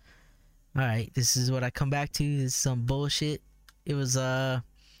like, all right, this is what I come back to. This is some bullshit. It was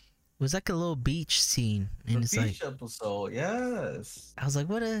like a little beach scene, and The it's beach like, episode, yes. I was like,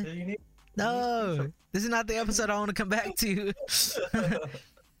 what a You need- no, this is not the episode I want to come back to.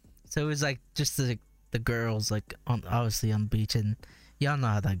 So it was like just the girls like obviously on the beach, and y'all know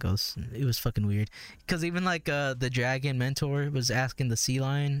how that goes. It was fucking weird because even like the dragon mentor was asking the sea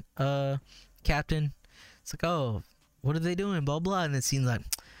lion captain, it's like, oh, what are they doing, blah blah, and it seems like,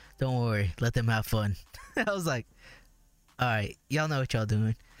 don't worry, let them have fun. I was like, all right, y'all know what y'all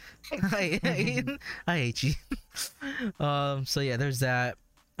doing. I hate you. So yeah, there's that.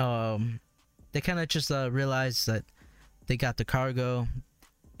 They kind of just realized that they got the cargo.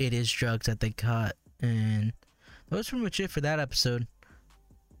 It is drugs that they caught, and that was pretty much it for that episode. It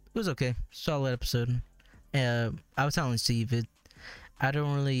was okay, solid episode. I was telling Steve, I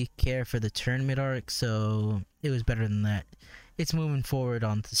don't really care for the tournament arc, so it was better than that. It's moving forward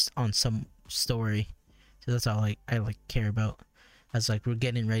on some story, so that's all I like care about. As like we're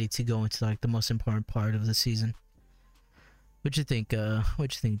getting ready to go into like the most important part of the season. What'd you think?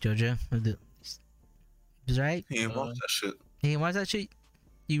 Jojo? Was right? He ain't watched that shit. Hey, why's that shit?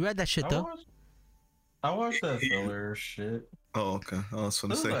 You read that shit though. I watched that filler shit. Oh, okay. I was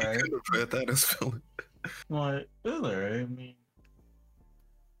gonna It's say he alright. could have read that as filler. Like, it was alright. I mean,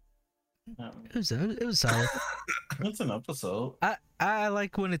 It was solid. it's an episode. I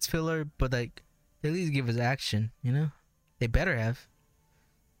like when it's filler, but like at least give us action. You know, they better have.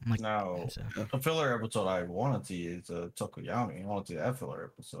 I'm like, Now, so. a filler episode I want to see is Tokoyami. I want to see that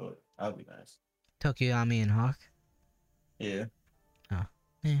filler episode. That'd be nice. Tokoyami and Hawk. Yeah.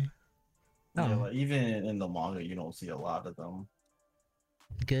 Yeah. Oh, Yeah, like even in the manga, you don't see a lot of them.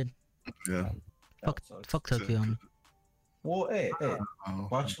 good. Yeah. That sucks. Fuck Tokoyami. Well, hey, Oh.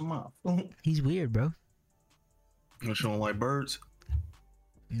 watch them off. He's weird, bro. You don't like birds?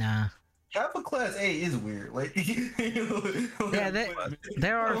 Nah. Half of Class A is weird. Like, Yeah,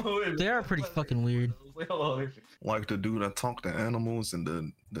 they are pretty fucking weird. Like the dude that talked to animals and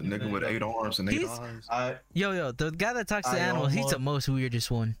the nigga with 8 arms and 8 He's- eyes? Yo, the guy that talks to I animals, he's the almost- most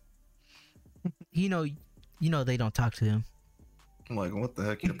weirdest one. You know they don't talk to him. I'm like, what the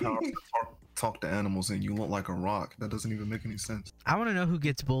heck? Your power to talk to animals and you look like a rock. That doesn't even make any sense. I want to know who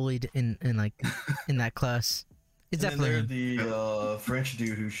gets bullied in like in that class. It's And then definitely there's him. the French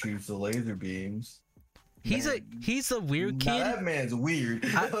dude who shoots the laser beams. He's a weird Now, kid. that man's weird.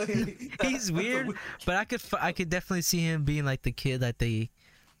 He's weird, but I could definitely see him being like the kid that they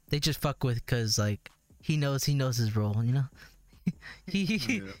just fuck with because like he knows his role, you know.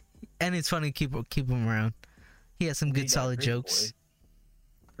 Yeah. And it's funny to keep him around. He has some good solid jokes.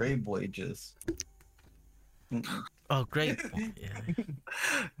 Great boy just. Oh, great! Yeah.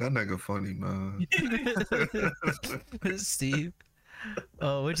 That nigga funny, man. Steve.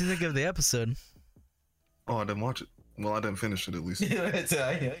 Oh, what'd you think of the episode? Oh, I didn't watch it. Well, I didn't finish it at least.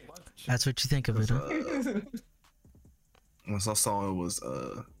 That's what you think of it, huh? Once I saw it was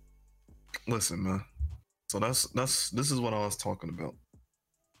listen, man. So this is what I was talking about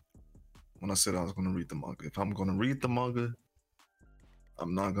when I said I was gonna read the manga. If I'm gonna read the manga,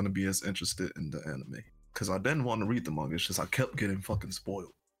 I'm not gonna be as interested in the anime. Cause I didn't want to read the manga, it's just I kept getting fucking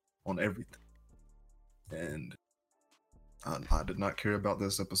spoiled on everything. And I did not care about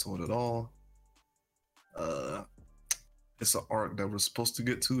this episode at all. It's an arc that we're supposed to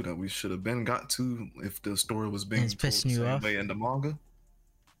get to that we should have been got to if the story was being It's told pissing the you same off? way in the manga.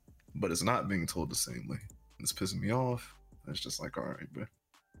 But it's not being told the same way. It's pissing me off. It's just like, all right, bro.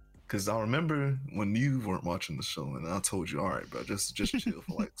 Because I remember when you weren't watching the show, and I told you, all right, bro, just chill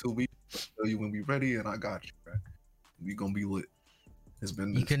for like 2 weeks. I'll tell you when we ready, and I got you, bro. We gonna be lit.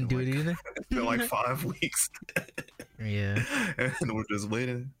 You couldn't do it either. It's been like 5 weeks, Yeah. and we're just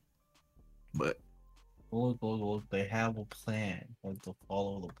waiting. But Look, they have a plan. They have to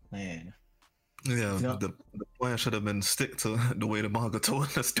follow the plan. Yeah, You know- the plan should have been stick to the way the manga told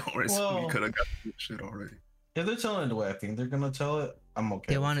the story. So we Well- could have got this shit already. If they're telling it the way I think they're gonna tell it, I'm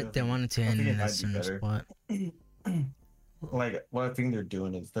okay. They with wanted it. they wanted to I end think it in a might be certain better. spot. Like what I think they're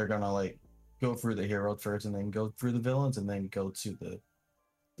doing is they're gonna like go through the hero first, and then go through the villains, and then go to the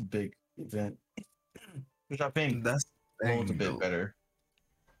big event, which I think That's the rolls a thing, bit though. better.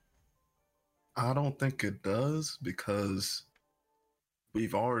 I don't think it does because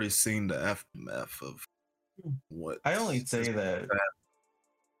we've already seen the aftermath of what. I only say is that. bad.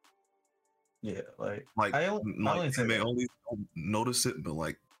 Yeah, like Like, I only say they that. only don't notice it, but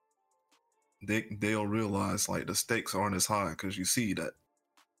like they'll realize like the stakes aren't as high because you see that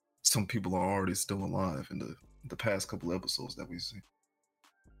some people are already still alive in the past couple episodes that we've seen.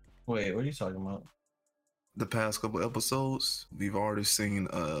 Wait, what are you talking about? The past couple episodes, we've already seen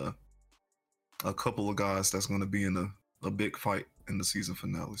a couple of guys that's going to be in a big fight in the season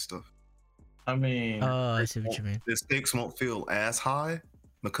finale stuff. I mean, Oh, I see what you mean. The stakes won't feel as high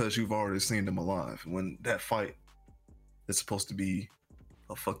because you've already seen them alive. When that fight is supposed to be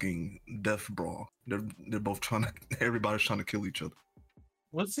a fucking death brawl, they're both trying to. Everybody's trying to kill each other.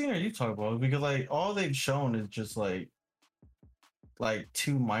 what scene are you talking about? Because like all they've shown is just like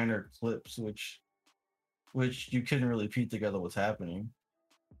two minor clips, which you couldn't really piece together what's happening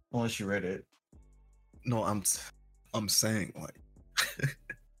unless you read it. No, I'm saying like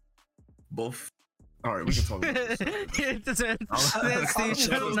both. All right, we can talk about this. That's I'm the just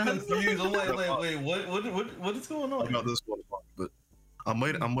show so now. confused. I'm like, wait, what is going on? About this one, but I'm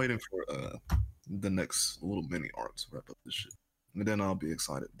waiting for the next little mini arc to wrap up this shit, and then I'll be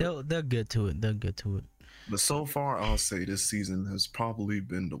excited. They'll get to it. They'll get to it. But so far, I'll say this season has probably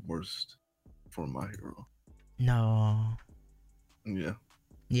been the worst for My Hero. No. Yeah.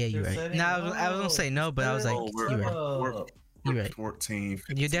 Yeah, you're You're right. setting No, it I was gonna up. say no, but I was like, Oh, you're right. we're You're right. 14,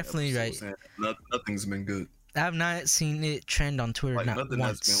 15 You're definitely episodes in. Nothing's been good. I have not seen it trend on Twitter Like not nothing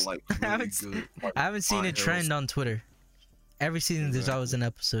once. has been like I really haven't good. Like, I haven't seen My it Hero's- trend on Twitter. Every season, there's Exactly. always an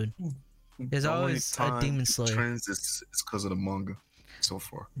episode. There's the only always a time Demon it Slayer. Trends is because of the manga so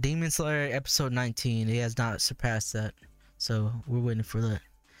far. Demon Slayer episode 19. It has not surpassed that, so we're waiting for that.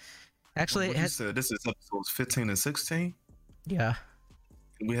 Actually, What it you has, said this is episodes 15 and 16. yeah,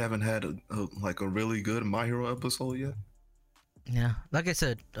 We haven't had a really good My Hero episode yet. yeah. Like I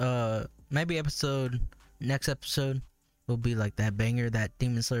said, maybe next episode will be like that banger, that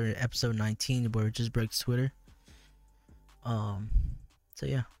Demon Slayer episode 19 where it just breaks Twitter. So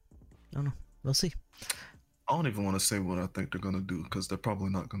yeah, I don't know. We'll see. I don't even want to say what I think they're gonna do because they're probably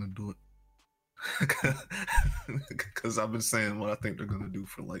not gonna do it. Because I've been saying what I think they're gonna do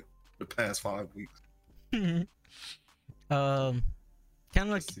for like the past 5 weeks. Kind of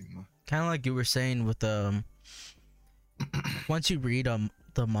like Let's see, man. you were saying with once you read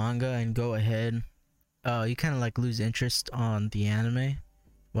the manga and go ahead, you kind of like lose interest on the anime.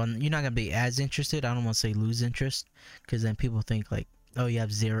 Well, you're not gonna be as interested. I don't want to say lose interest, because then people think like, oh, you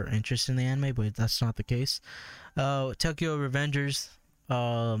have zero interest in the anime, but that's not the case. Tokyo Revengers.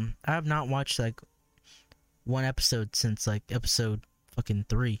 I have not watched like one episode since like episode fucking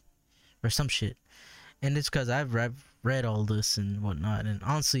 3 or some shit, and it's because I've read all this and whatnot, and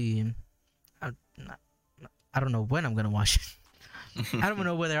honestly, I don't know when I'm gonna watch it. I don't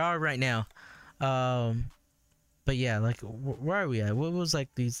know where they are right now. But yeah, like where are we at? What was like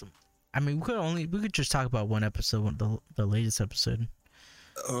these? I mean, we could just talk about one episode, the latest episode.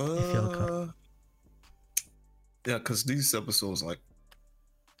 Yeah, because these episodes like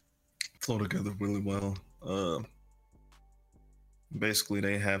flow together really well. Basically,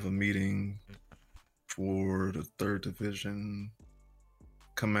 they have a meeting for the 3rd Division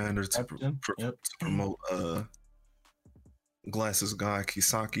commander to, Captain? Yep. to promote Glasses guy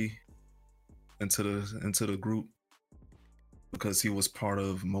Kisaki into the group because he was part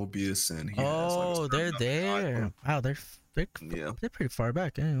of Mobius and he has, like, a Oh, they're certain amount of there. time. Wow, Yeah. they're pretty far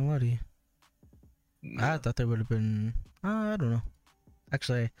back. I ain't gonna lie to you. Yeah. I thought they would have been. I don't know.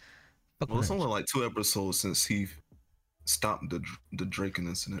 Actually, fuck Well, with it's it. only like 2 episodes since he stopped the Draken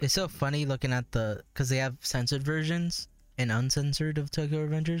incident. It's so funny looking at because they have censored versions and uncensored of Tokyo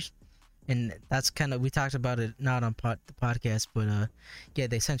Revengers, and that's kind of, we talked about it not on the podcast, but yeah,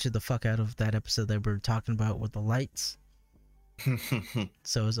 they censored the fuck out of that episode that we were talking about with the lights.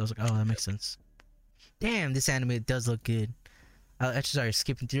 So I was like, oh, that makes sense. Damn, this anime does look good. I just started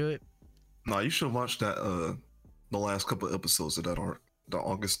skipping through it. No, you should watch that the last couple of episodes of that arc, the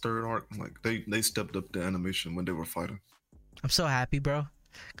August 3rd arc. Like they stepped up the animation when they were fighting. I'm so happy, bro,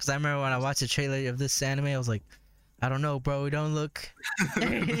 because I remember when I watched the trailer of this anime, I was like, I don't know, bro, it don't look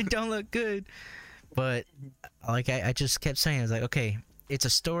good. But like I just kept saying, I was like, okay, it's a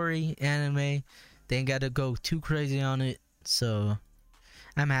story anime. They ain't got to go too crazy on it. So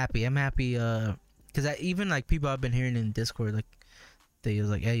I'm happy. Because even like people I've been hearing in Discord, like they was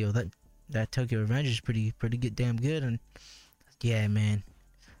like, "Hey, yo, that Tokyo Revenge is pretty good, damn good." And yeah, man.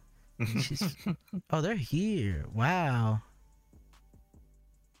 Oh, they're here. Wow.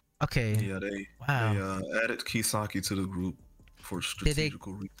 Okay. Yeah, they added Kisaki to the group for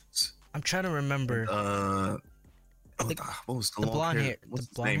strategical reasons. I'm trying to remember. What was the long blonde hair? What's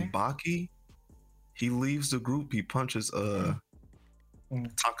his name? Baki. He leaves the group. He punches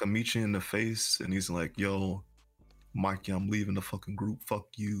Takamichi in the face, and he's like, "Yo, Mikey, I'm leaving the fucking group. Fuck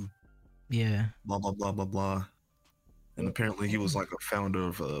you." Yeah. Blah blah blah blah blah. And apparently, he was like a founder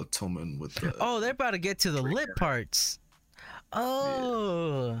of Toman with. Oh, they're about to get to the lip parts.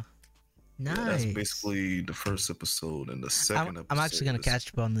 Oh, nice. Yeah, that's basically the first episode, and the second episode. I'm actually gonna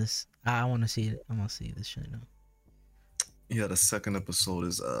catch up on this. I want to see it. I want to see this shit now. Yeah, the second episode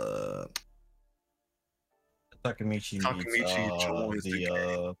is Takamichi joins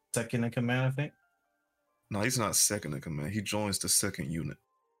the second in command, I think. No, he's not second in command. He joins the second unit.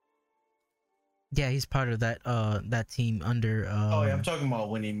 Yeah, he's part of that team under. Oh yeah, I'm talking about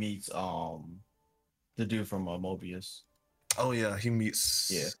when he meets the dude from Mobius. Oh yeah, he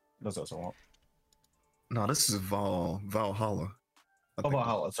meets. Yeah, that's also one. No, this is Valhalla.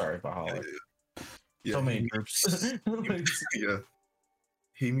 Valhalla. Sorry, Valhalla. Yeah, so many groups. Yeah,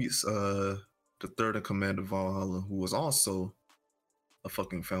 he meets the third in command of Valhalla, who was also a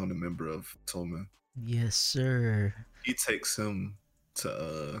fucking founding member of Toman. Yes, sir. He takes him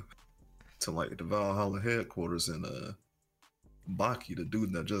to like the Valhalla headquarters, and Baki, the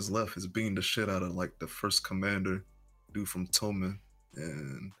dude that just left, is beating the shit out of like the first commander dude from Toman,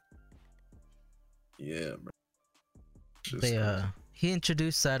 and yeah, bro. He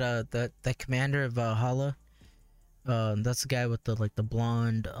introduced that commander of Valhalla. That's the guy with the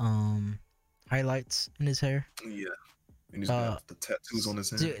blonde highlights in his hair. Yeah, and he's got the tattoos on his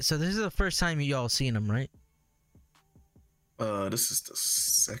hand. So this is the first time y'all seen him, right? This is the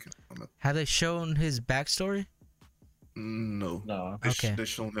second. Have they shown his backstory? No. Okay. They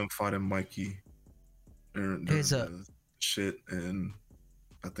shown him fighting Mikey. His shit, and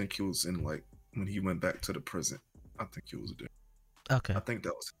I think he was in like when he went back to the prison. I think he was there. Okay. I think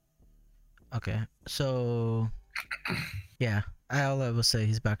that was. Okay, so yeah, all I will say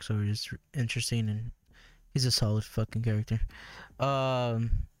his backstory is interesting, and he's a solid fucking character. All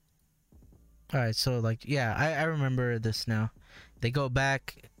right, so like yeah, I remember this now. They go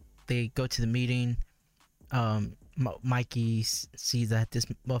back, they go to the meeting. Mikey sees that this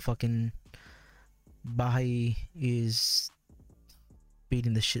motherfucking Bahi is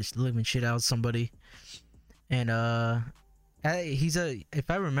beating the living shit out of somebody, and if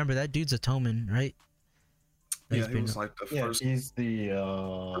I remember, that dude's a Toman, right? Yeah, he was like the first. He's the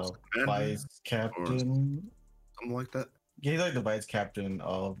vice captain, something like that. Yeah, he's like the vice captain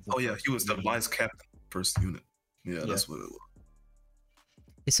of. He was the vice captain first unit. Yeah, that's what it was.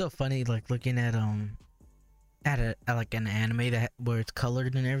 It's so funny, like looking at like an anime where it's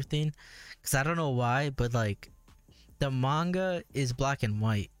colored and everything, because I don't know why, but like the manga is black and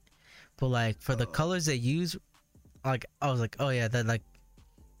white, but like for the colors they use, like I was like, oh yeah, that like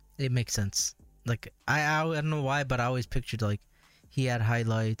it makes sense. Like I don't know why, but I always pictured like he had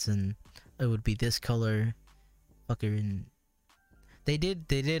highlights and it would be this color. Fucking they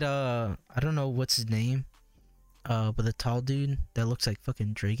did I don't know what's his name, but the tall dude that looks like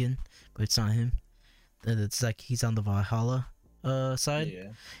fucking Dragon, but it's not him. It's like he's on the Valhalla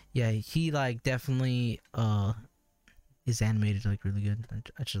side. Yeah, he like definitely is animated like really good. I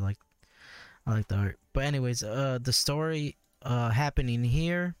like the art. But anyways, the story happening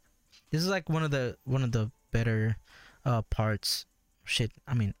here, this is like one of the better parts. Shit,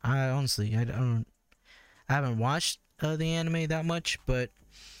 I mean, I honestly I haven't watched the anime that much, but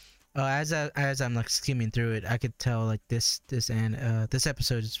as I'm like skimming through it, I could tell like this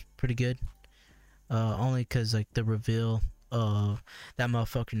episode is pretty good. Only cause like the reveal of that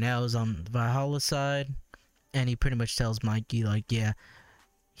motherfucker now is on the Valhalla side, and he pretty much tells Mikey like, yeah,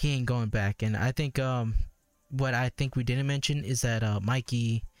 he ain't going back. And I think what I think we didn't mention is that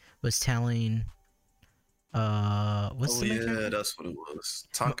Mikey was telling what's the name? Yeah, that's what it was.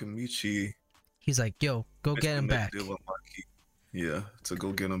 Takamichi. He's like, yo, go get him back. Yeah, to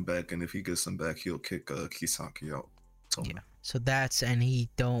go get him back, and if he gets him back, he'll kick Kisaki out. Yeah. So and he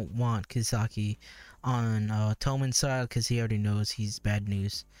don't want Kisaki on Toman's side because he already knows he's bad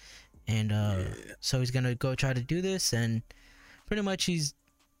news, and so he's gonna go try to do this, and pretty much it's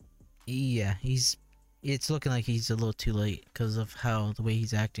looking like he's a little too late because of the way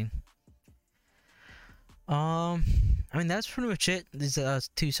he's acting. I mean that's pretty much it. These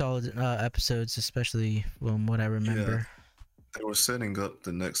two solid episodes, especially from what I remember. They were setting up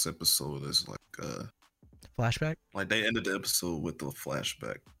the next episode as Flashback. like they ended the episode with the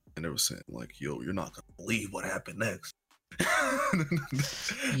flashback, and they were saying like, "Yo, you're not gonna believe what happened next."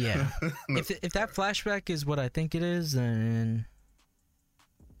 Yeah. If that flashback is what I think it is, then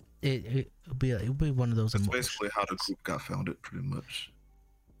it'll be one of those. That's basically how the group got founded, pretty much.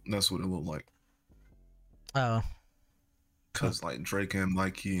 And that's what it looked like. Oh. Cause like Drake and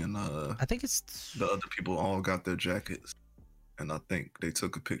Mikey and I think it's the other people all got their jackets, and I think they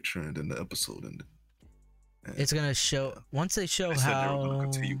took a picture, and then the episode ended. And it's gonna show once they show they said they were how. gonna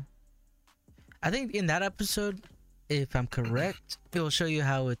continue. I think in that episode, if I'm correct, it will show you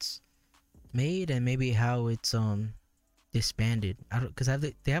how it's made and maybe how it's disbanded. I don't because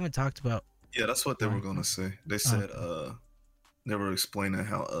they haven't talked about. Yeah, that's what they were gonna say. They said Okay. they were explaining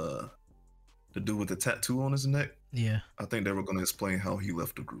how the dude with the tattoo on his neck. Yeah. I think they were gonna explain how he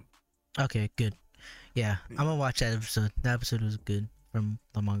left the group. Okay. Good. Yeah, I'm gonna watch that episode. That episode was good from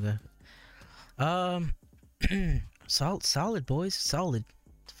the manga. Solid boys, solid.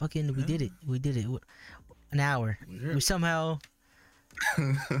 Fucking, we did it. We did it. An hour. Yeah. We somehow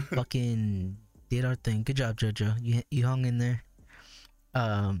fucking did our thing. Good job, JoJo. You hung in there.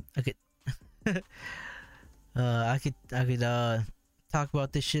 I could, I could talk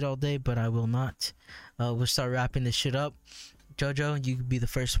about this shit all day, but I will not. We'll start wrapping this shit up. JoJo, you could be the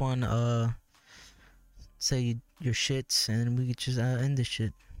first one. Say your shits, and we could just end this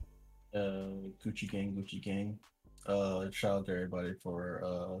shit. Gucci gang. Shout out to everybody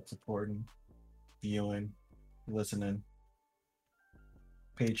for supporting, viewing, listening,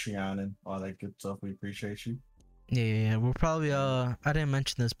 Patreoning, all that good stuff. We appreciate you. Yeah. We'll probably I didn't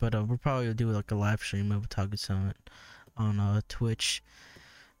mention this, but we'll probably do like a live stream of Otaku Summit on Twitch.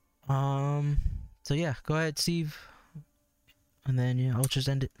 So yeah, go ahead, Steve, and then yeah, I'll just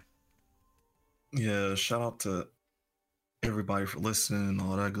end it. Yeah, shout out to everybody for listening,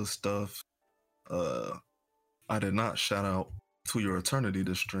 all that good stuff. I did not shout out To Your Eternity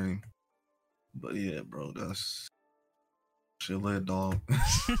this stream, but yeah, bro, that's shit lit, dog.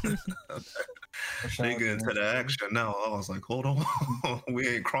 They get into the action now. I was like, hold on, we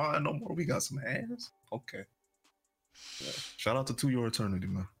ain't crying no more. We got some ass. Okay. Yeah. Shout out to Your Eternity,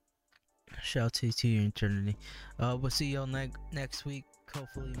 man. Shout out to your eternity. We'll see y'all next week.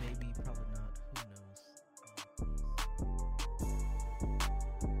 Hopefully, maybe, probably not.